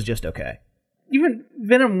 Venom 2 was just okay. Even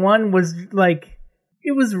Venom 1 was like,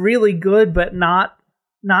 it was really good, but not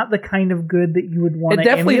the kind of good that you would want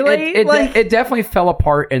to emulate. It definitely fell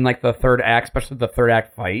apart in like the third act, especially the third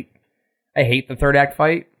act fight. I hate the third act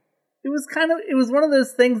fight. It was one of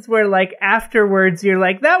those things where like afterwards you're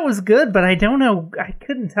like, that was good, but I don't know, I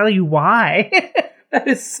couldn't tell you why. That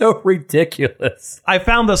is so ridiculous. I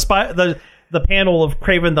found the panel of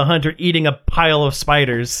Kraven the Hunter eating a pile of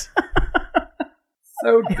spiders.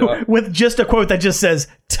 So dumb. With just a quote that just says,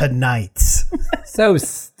 tonight. So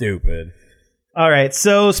stupid. All right,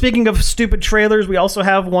 so speaking of stupid trailers, we also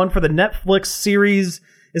have one for the Netflix series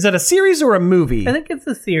Is that a series or a movie? I think it's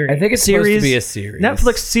a series. I think it's supposed to be a series.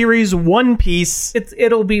 Netflix series One Piece.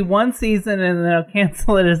 It'll be one season and then they'll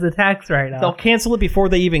cancel it as a tax write-off. They'll cancel it before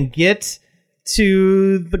they even get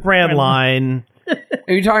to the Grand Line. What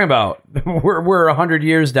are you talking about? We're 100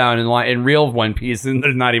 years down in real One Piece, and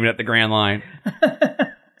they're not even at the Grand Line.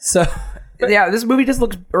 So, yeah, this movie just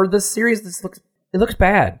looks, or this series it looks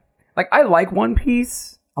bad. Like, I like One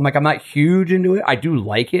Piece. I'm not huge into it. I do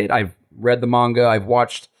like it. I've read the manga. I've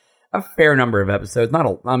watched a fair number of episodes.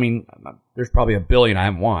 There's probably a billion I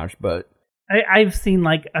haven't watched, but I've seen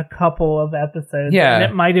like a couple of episodes. Yeah. And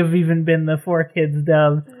it might have even been the 4Kids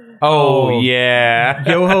dub. Oh, yeah.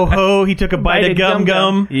 Yo ho ho, he took a bite of gum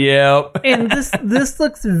gum. Yep. And this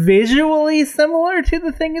looks visually similar to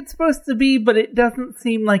the thing it's supposed to be, but it doesn't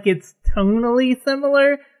seem like it's tonally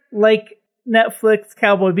similar like Netflix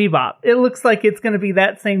Cowboy Bebop. It looks like it's going to be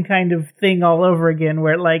that same kind of thing all over again,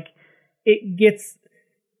 where like it gets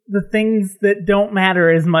the things that don't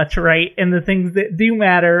matter as much right, and the things that do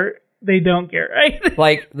matter, they don't get right.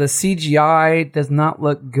 Like, the CGI does not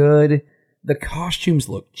look good. The costumes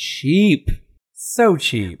look cheap. So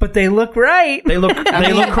cheap. But they look right. They look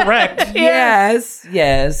correct. Yes.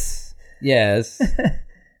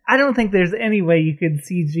 I don't think there's any way you could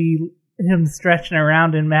CG him stretching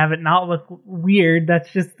around and have it not look weird.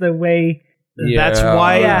 That's just the way. Yeah. That's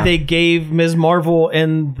why they gave Ms. Marvel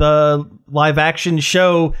in the live action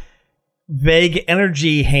show vague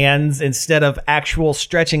energy hands instead of actual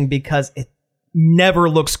stretching, because it never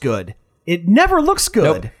looks good. It never looks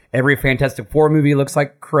good. Nope. Every Fantastic Four movie looks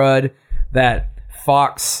like crud. That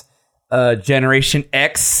Fox Generation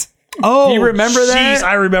X. Oh, do you remember that? Jeez,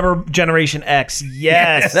 I remember Generation X.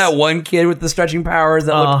 Yes. That one kid with the stretching powers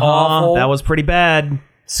that looked awful. That was pretty bad.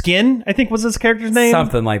 Skin, I think, was his character's name.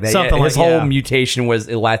 Something like that. His whole mutation was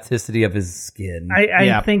elasticity of his skin.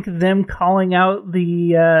 I think them calling out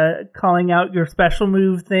your special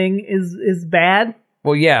move thing is bad.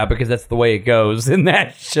 Well, yeah, because that's the way it goes in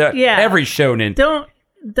that show. Yeah. Every shonen.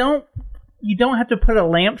 You don't have to put a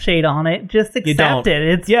lampshade on it. Just accept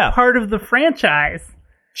it. It's part of the franchise.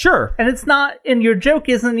 Sure. And it's not, and your joke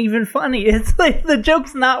isn't even funny. It's like the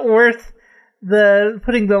joke's not worth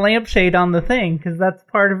putting the lampshade on the thing, because that's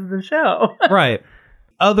part of the show. Right.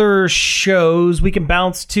 Other shows, we can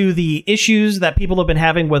bounce to the issues that people have been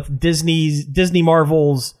having with Disney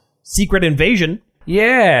Marvel's Secret Invasion.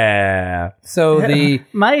 Yeah. So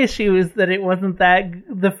my issue is that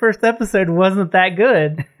the first episode wasn't that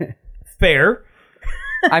good. Fair.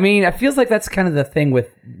 I mean, it feels like that's kind of the thing with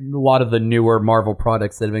a lot of the newer Marvel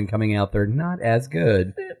products that have been coming out. They're not as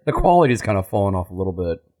good. The quality's kind of fallen off a little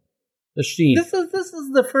bit. The sheen. This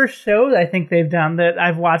is the first show I think they've done that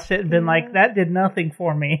I've watched it and been like, that did nothing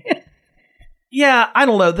for me. Yeah, I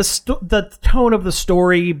don't know. The tone of the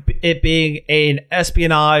story, it being an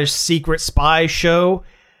espionage secret spy show,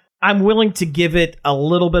 I'm willing to give it a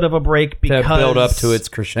little bit of a break because to build up to its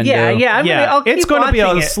crescendo. I'll keep it's going to be a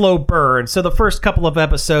watching it. slow burn. So the first couple of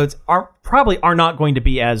episodes are not going to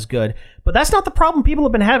be as good. But that's not the problem people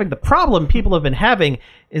have been having. The problem people have been having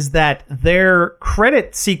is that their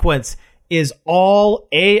credit sequence is all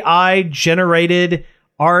AI generated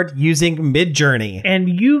art using Midjourney, and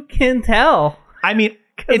you can tell. I mean,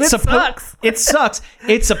 it sucks. It sucks.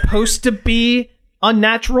 It's supposed to be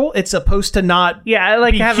unnatural. It's supposed to not be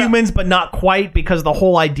humans, but not quite, because the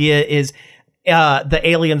whole idea is the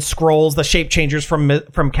alien Skrulls, the shape changers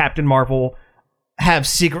from Captain Marvel, have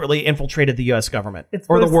secretly infiltrated the U.S. government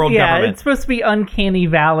or the world government. It's supposed to be Uncanny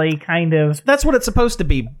Valley kind of. That's what it's supposed to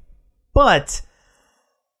be, but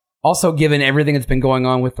also, given everything that's been going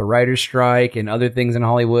on with the writer's strike and other things in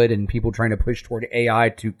Hollywood and people trying to push toward AI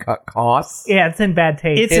to cut costs. Yeah, it's in bad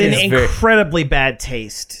taste. It's incredibly bad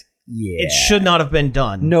taste. Yeah. It should not have been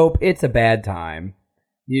done. Nope, it's a bad time.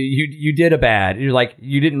 You did a bad. You're like,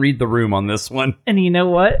 you didn't read the room on this one. And you know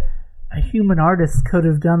what? A human artist could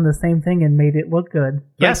have done the same thing and made it look good.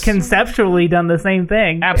 Yes. Like, conceptually done the same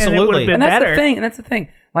thing. Absolutely. And that's better. the thing. And that's the thing.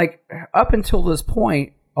 Like, up until this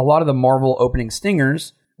point, a lot of the Marvel opening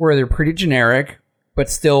stingers, where they're pretty generic, but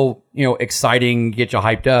still, exciting, get you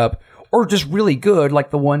hyped up, or just really good, like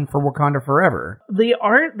the one for Wakanda Forever. The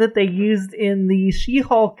art that they used in the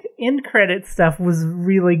She-Hulk end credit stuff was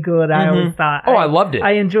really good, I always thought. Oh, I loved it.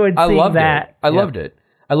 I enjoyed seeing that. I loved it.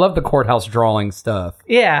 I love the courthouse drawing stuff.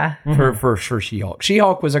 Yeah. For She-Hulk.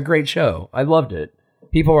 She-Hulk was a great show. I loved it.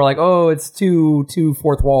 People were like, oh, it's too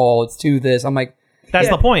fourth wall, it's too this. I'm like, that's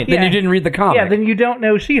the point. Then you didn't read the comic. Yeah, then you don't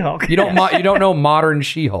know She-Hulk. You don't know modern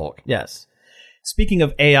She-Hulk. Yes. Speaking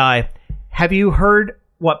of AI, have you heard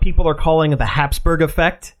what people are calling the Habsburg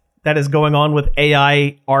effect that is going on with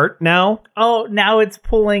AI art now. Oh, now it's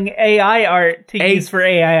pulling AI art to use for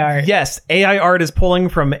AI art. Yes, AI art is pulling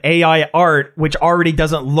from AI art, which already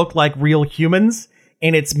doesn't look like real humans,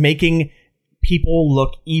 and it's making people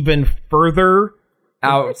look even further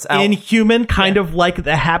inhuman, kind of like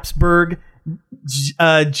the Habsburg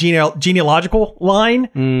genealogical line,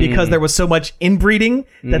 because there was so much inbreeding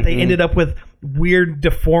that they ended up with weird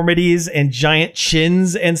deformities and giant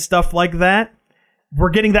chins and stuff like that. We're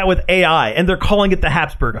getting that with AI, and they're calling it the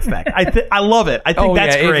Habsburg effect. I love it. I think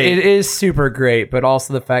that's great. It is super great, but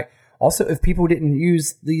also the fact, if people didn't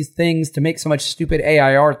use these things to make so much stupid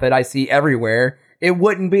AI art that I see everywhere, it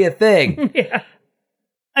wouldn't be a thing. Yeah.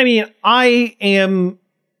 I mean, I am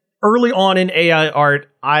early on in AI art.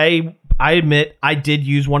 I admit I did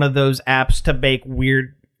use one of those apps to make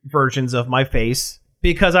weird versions of my face,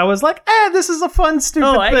 because I was like, this is a fun,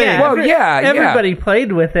 stupid thing. Yeah, everybody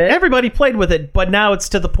played with it. Everybody played with it, but now it's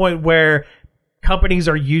to the point where companies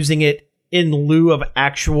are using it in lieu of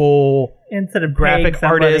actual instead of graphic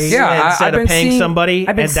artists. Instead of paying somebody.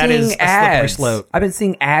 I've been and that seeing is a slippery ads. slope. I've been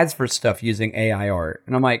seeing ads for stuff using AI art,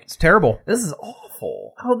 and I'm like, it's terrible. This is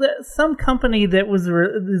awful. Oh, some company that was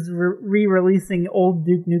re-releasing old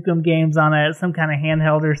Duke Nukem games on some kind of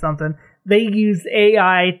handheld or something. They used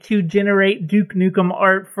AI to generate Duke Nukem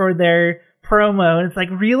art for their promo. And it's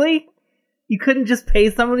like, really? You couldn't just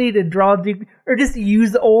pay somebody to draw Duke, or just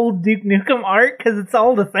use old Duke Nukem art, because it's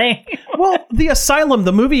all the same. Well, the Asylum,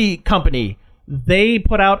 the movie company, they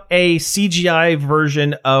put out a CGI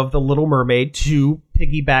version of The Little Mermaid to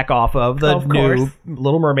piggyback off of the new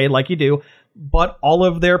Little Mermaid, like you do. But all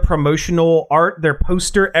of their promotional art, their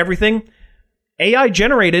poster, everything, AI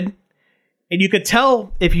generated. And you could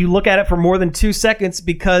tell if you look at it for more than 2 seconds,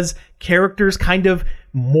 because characters kind of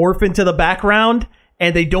morph into the background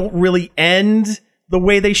and they don't really end the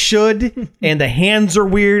way they should. And the hands are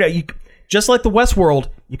weird. Just like the Westworld,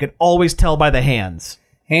 you can always tell by the hands.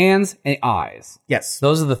 Hands and eyes. Yes.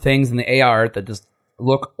 Those are the things in the AI art that just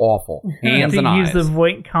look awful. Hands and eyes. Use the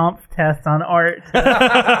Voight-Kampff test on art.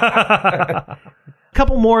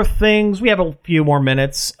 Couple more things. We have a few more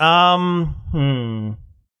minutes.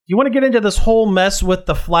 You want to get into this whole mess with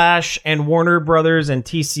the Flash and Warner Brothers and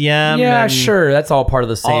TCM? Yeah, and sure. That's all part of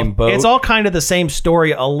the same boat. It's all kind of the same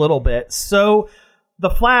story a little bit. So the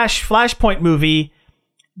Flashpoint movie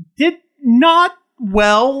did not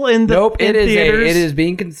well in the theaters. It is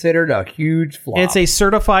being considered a huge flop. It's a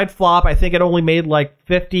certified flop. I think it only made like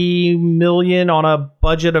 $50 million on a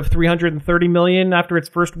budget of $330 million after its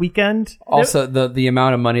first weekend. Also, the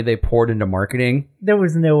amount of money they poured into marketing. There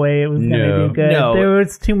was no way it was going to do good. No. There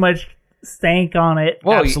was too much stank on it.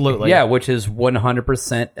 Well, absolutely. Yeah, which is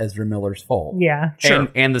 100% Ezra Miller's fault. Yeah. Sure.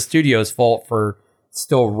 And the studio's fault for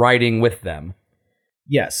still writing with them.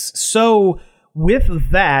 Yes. So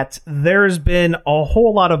with that, there's been a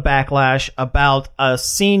whole lot of backlash about a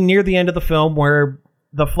scene near the end of the film where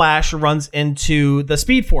the Flash runs into the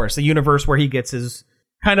Speed Force, the universe where he gets his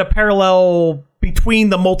kind of parallel between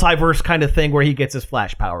the multiverse kind of thing where he gets his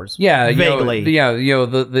Flash powers. Yeah, vaguely.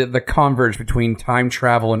 The converge between time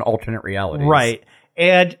travel and alternate realities. Right.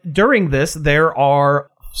 And during this, there are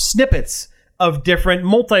snippets of different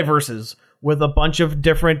multiverses with a bunch of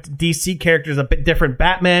different DC characters, a bit different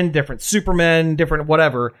Batman, different Superman, different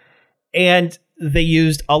whatever. And they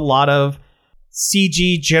used a lot of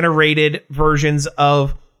CG-generated versions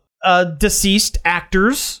of deceased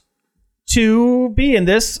actors to be in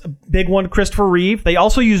this. Big one, Christopher Reeve. They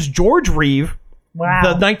also used George Reeve,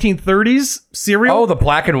 the 1930s serial. Oh, the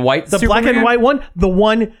black and white Black and white one.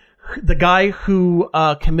 The guy who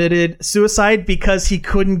committed suicide because he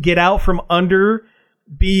couldn't get out from under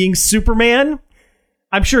being Superman.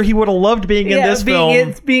 I'm sure he would have loved being in this film.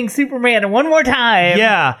 It's being Superman one more time.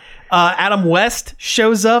 Yeah. Adam West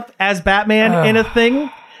shows up as Batman in a thing.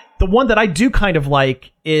 The one that I do kind of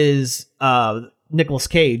like is Nicolas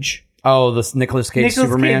Cage. Oh, this Nicolas Cage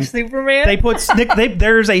Superman. They put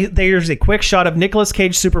there's a quick shot of Nicolas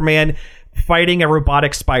Cage Superman fighting a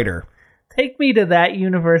robotic spider. Take me to that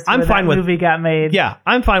universe where that movie got made. Yeah,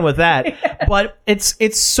 I'm fine with that. But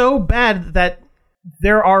it's so bad that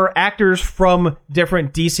there are actors from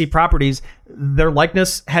different DC properties. Their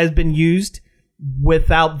likeness has been used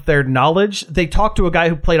without their knowledge. They talked to a guy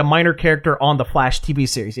who played a minor character on the Flash TV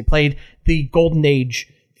series. He played the Golden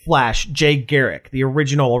Age Flash, Jay Garrick, the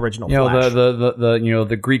original Flash.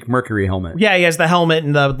 The Greek Mercury helmet. Yeah, he has the helmet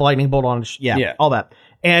and the lightning bolt on. Yeah, all that.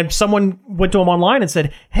 And someone went to him online and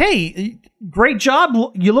said, "Hey, great job!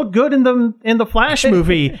 You look good in the Flash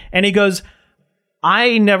movie." And he goes,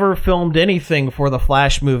 "I never filmed anything for the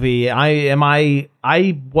Flash movie. I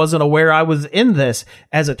wasn't aware I was in this."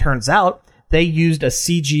 As it turns out, they used a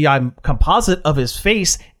CGI composite of his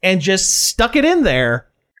face and just stuck it in there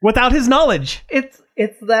without his knowledge. It's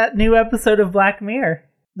that new episode of Black Mirror.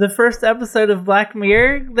 The first episode of Black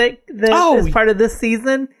Mirror that is part of this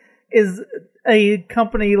season is a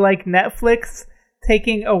company like Netflix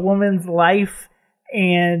taking a woman's life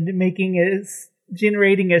and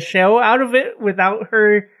generating a show out of it without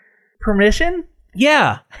her permission.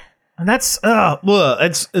 Yeah. And that's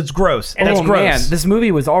it's gross. And that's gross. Man, this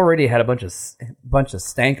movie was already had a bunch of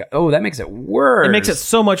stank. Oh, that makes it worse. It makes it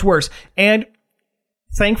so much worse. And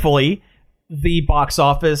thankfully, the box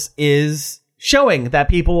office is showing that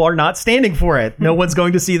people are not standing for it. No one's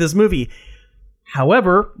going to see this movie.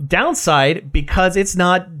 However, downside, because it's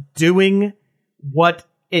not doing what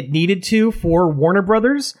it needed to for Warner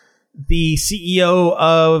Brothers, the CEO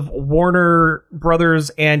of Warner Brothers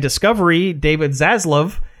and Discovery, David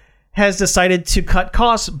Zaslav, has decided to cut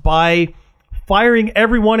costs by firing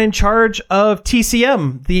everyone in charge of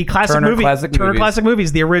TCM, the Turner Classic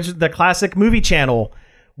Movies, the classic movie channel,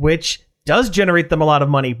 which does generate them a lot of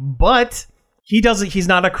money, but he's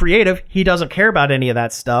not a creative. He doesn't care about any of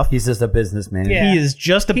that stuff. He's just a businessman. Yeah. He is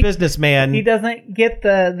just a businessman. He doesn't get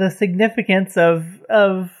the significance of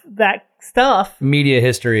that stuff. Media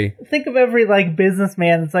history. Think of every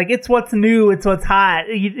businessman. It's it's what's new. It's what's hot.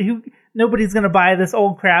 Nobody's going to buy this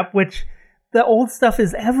old crap, which the old stuff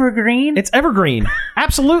is evergreen. It's evergreen.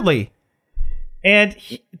 Absolutely. And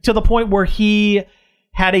to the point where he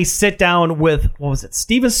had a sit down with,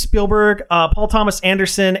 Steven Spielberg, Paul Thomas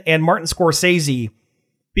Anderson, and Martin Scorsese,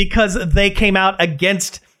 because they came out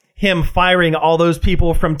against him firing all those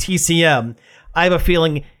people from TCM. I have a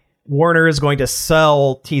feeling Warner is going to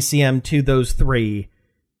sell TCM to those three.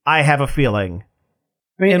 I have a feeling.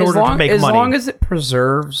 In order to make money. As long as it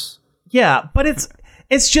preserves. Yeah, but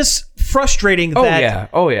it's just frustrating that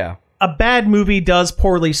a bad movie does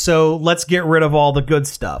poorly, so let's get rid of all the good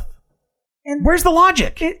stuff. And where's the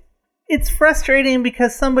logic? It's frustrating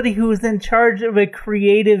because somebody who is in charge of a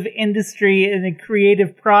creative industry and a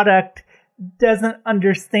creative product doesn't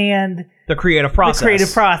understand the creative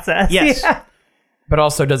process. Yes. Yeah. But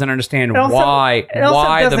also doesn't understand why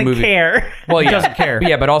the movie care. Well, he doesn't care.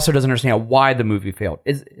 Yeah, but also doesn't understand why the movie failed.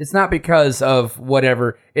 It's not because of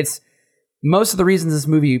whatever. It's most of the reasons this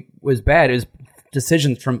movie was bad is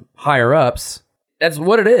decisions from higher ups. That's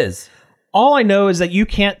what it is. All I know is that you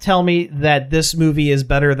can't tell me that this movie is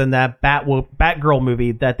better than that Batgirl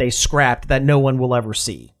movie that they scrapped that no one will ever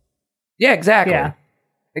see. Yeah, exactly. Yeah.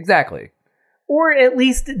 Exactly. Or at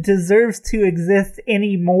least it deserves to exist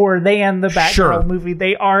any more than the Batgirl movie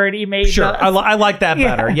they already made. Sure, I like that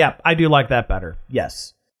better. Yeah, I do like that better.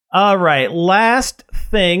 Yes. All right, last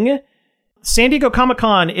thing. San Diego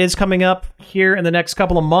Comic-Con is coming up here in the next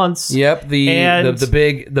couple of months. Yep, the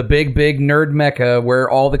big nerd mecca where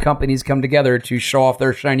all the companies come together to show off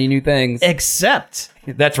their shiny new things. Except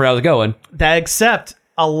that's where I was going.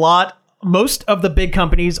 Most of the big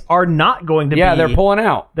companies are not going to be. Yeah, they're pulling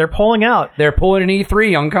out. They're pulling out. They're pulling an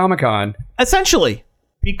E3 on Comic-Con. Essentially,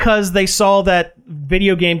 because they saw that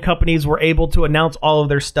video game companies were able to announce all of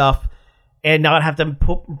their stuff and not have to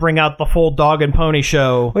bring out the full dog and pony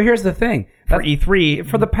show. Well, here's the thing. For E3.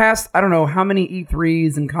 For the past, I don't know how many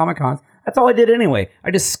E3s and Comic-Cons, that's all I did anyway.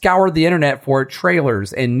 I just scoured the internet for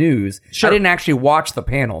trailers and news. Sure. I didn't actually watch the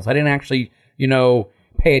panels. I didn't actually,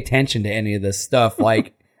 pay attention to any of this stuff.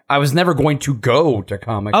 I was never going to go to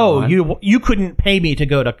Comic-Con. Oh, you couldn't pay me to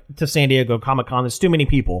go to San Diego Comic-Con. There's too many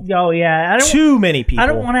people. Oh, yeah. Too many people. I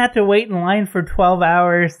don't want to have to wait in line for 12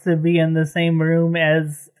 hours to be in the same room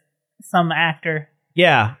as some actor.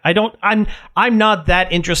 Yeah, I'm not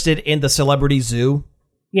that interested in the celebrity zoo.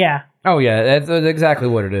 Yeah. Oh, yeah. That's exactly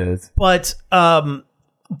what it is. But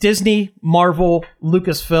Disney, Marvel,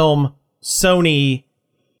 Lucasfilm, Sony...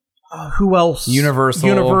 who else?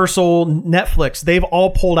 Universal, Netflix. They've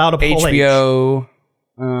all pulled out of HBO.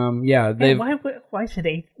 Yeah, they. Why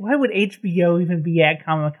would HBO even be at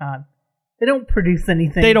Comic-Con? They don't produce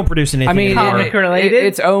anything. I mean, comic related.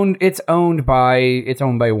 It's owned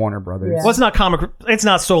by Warner Brothers. Yeah. Well, it's not comic. It's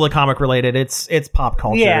not solely comic related. It's pop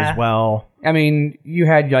culture as well. I mean, you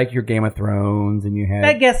had your Game of Thrones, and you had.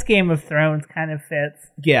 I guess Game of Thrones kind of fits.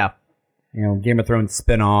 Yeah. Game of Thrones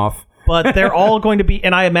spinoff. But they're all going to be,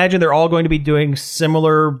 and I imagine they're all going to be doing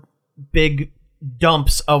similar big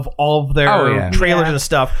dumps of all of their trailers and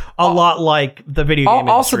stuff, a lot like the video game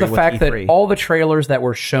industry. Also, the fact E3. that all the trailers that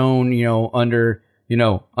were shown, under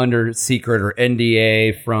secret or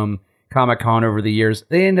NDA from Comic-Con over the years,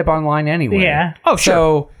 they end up online anyway. Yeah. Oh,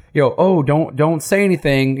 sure. So, don't say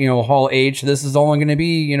anything, Hall H. This is only going to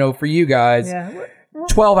be, for you guys. Yeah.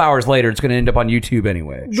 12 hours later, it's going to end up on YouTube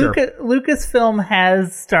anyway. Sure. Lucasfilm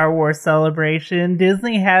has Star Wars Celebration.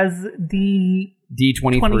 Disney has D23.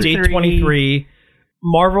 D23.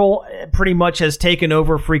 Marvel pretty much has taken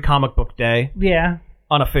over Free Comic Book Day. Yeah.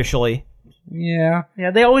 Unofficially. Yeah.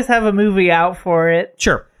 Yeah, they always have a movie out for it.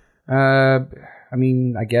 Sure. I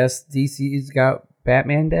mean, I guess DC's got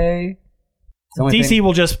Batman Day. DC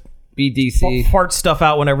will just be DC. Fart stuff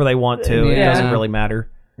out whenever they want to. Yeah. It doesn't really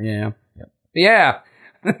matter. Yeah. Yeah.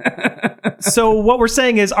 So what we're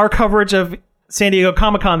saying is our coverage of San Diego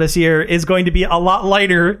Comic-Con this year is going to be a lot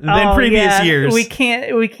lighter than previous years. We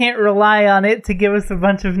can't rely on it to give us a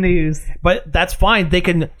bunch of news. But that's fine. They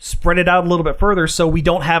can spread it out a little bit further so we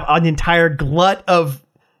don't have an entire glut of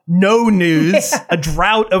no news, a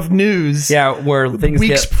drought of news. Yeah, where things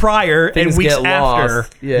weeks prior and weeks after.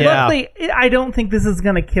 Lost. Yeah. Luckily, I don't think this is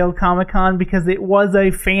going to kill Comic-Con because it was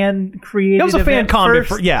a fan-created It was a fan con first,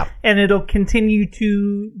 before, yeah. And it'll continue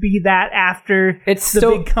to be that after It's the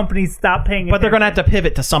still- big companies stop paying But they're going to attention. have to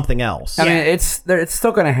pivot to something else. I mean, it's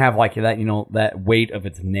still going to have like that, that weight of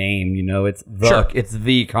its name. It's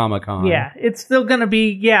the Comic-Con. Yeah, it's still going to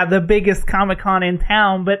be, the biggest Comic-Con in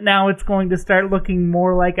town, but now it's going to start looking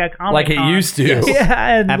more like a Comic-Con. Like it used to.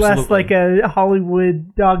 Yeah, and less Absolutely. like a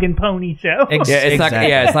Hollywood dog and pony show. Yeah, it's not. Exactly.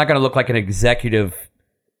 Yeah, it's not going to look like an executive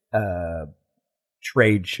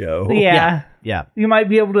trade show. Yeah. Yeah. You might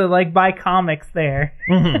be able to buy comics there.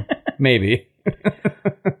 Maybe.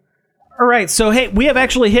 All right, so hey, we have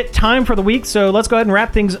actually hit time for the week, so let's go ahead and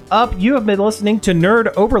wrap things up. You have been listening to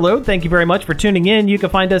Nerd Overload. Thank you very much for tuning in. You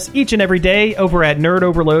can find us each and every day over at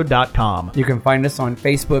nerdoverload.com. You can find us on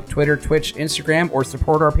Facebook, Twitter, Twitch, Instagram, or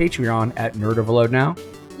support our Patreon at Nerd Overload Now.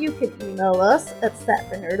 You can email us at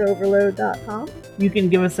statfornerdoverload.com. You can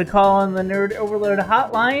give us a call on the Nerd Overload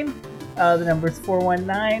hotline. The number is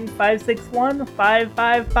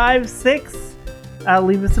 419-561-5556.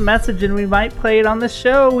 Leave us a message and we might play it on the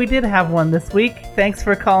show. We did have one this week. Thanks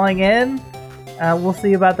for calling in. We'll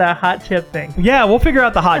see about that hot chip thing. Yeah, we'll figure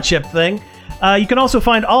out the hot chip thing. You can also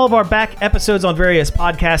find all of our back episodes on various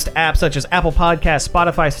podcast apps such as Apple Podcasts,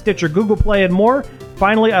 Spotify, Stitcher, Google Play, and more.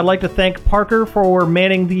 Finally, I'd like to thank Parker for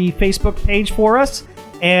manning the Facebook page for us,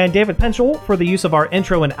 and David Pencil for the use of our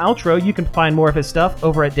intro and outro. You can find more of his stuff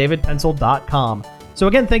over at davidpencil.com. So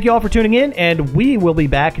again, thank you all for tuning in, and we will be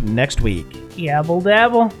back next week. Yabble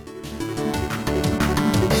dabble.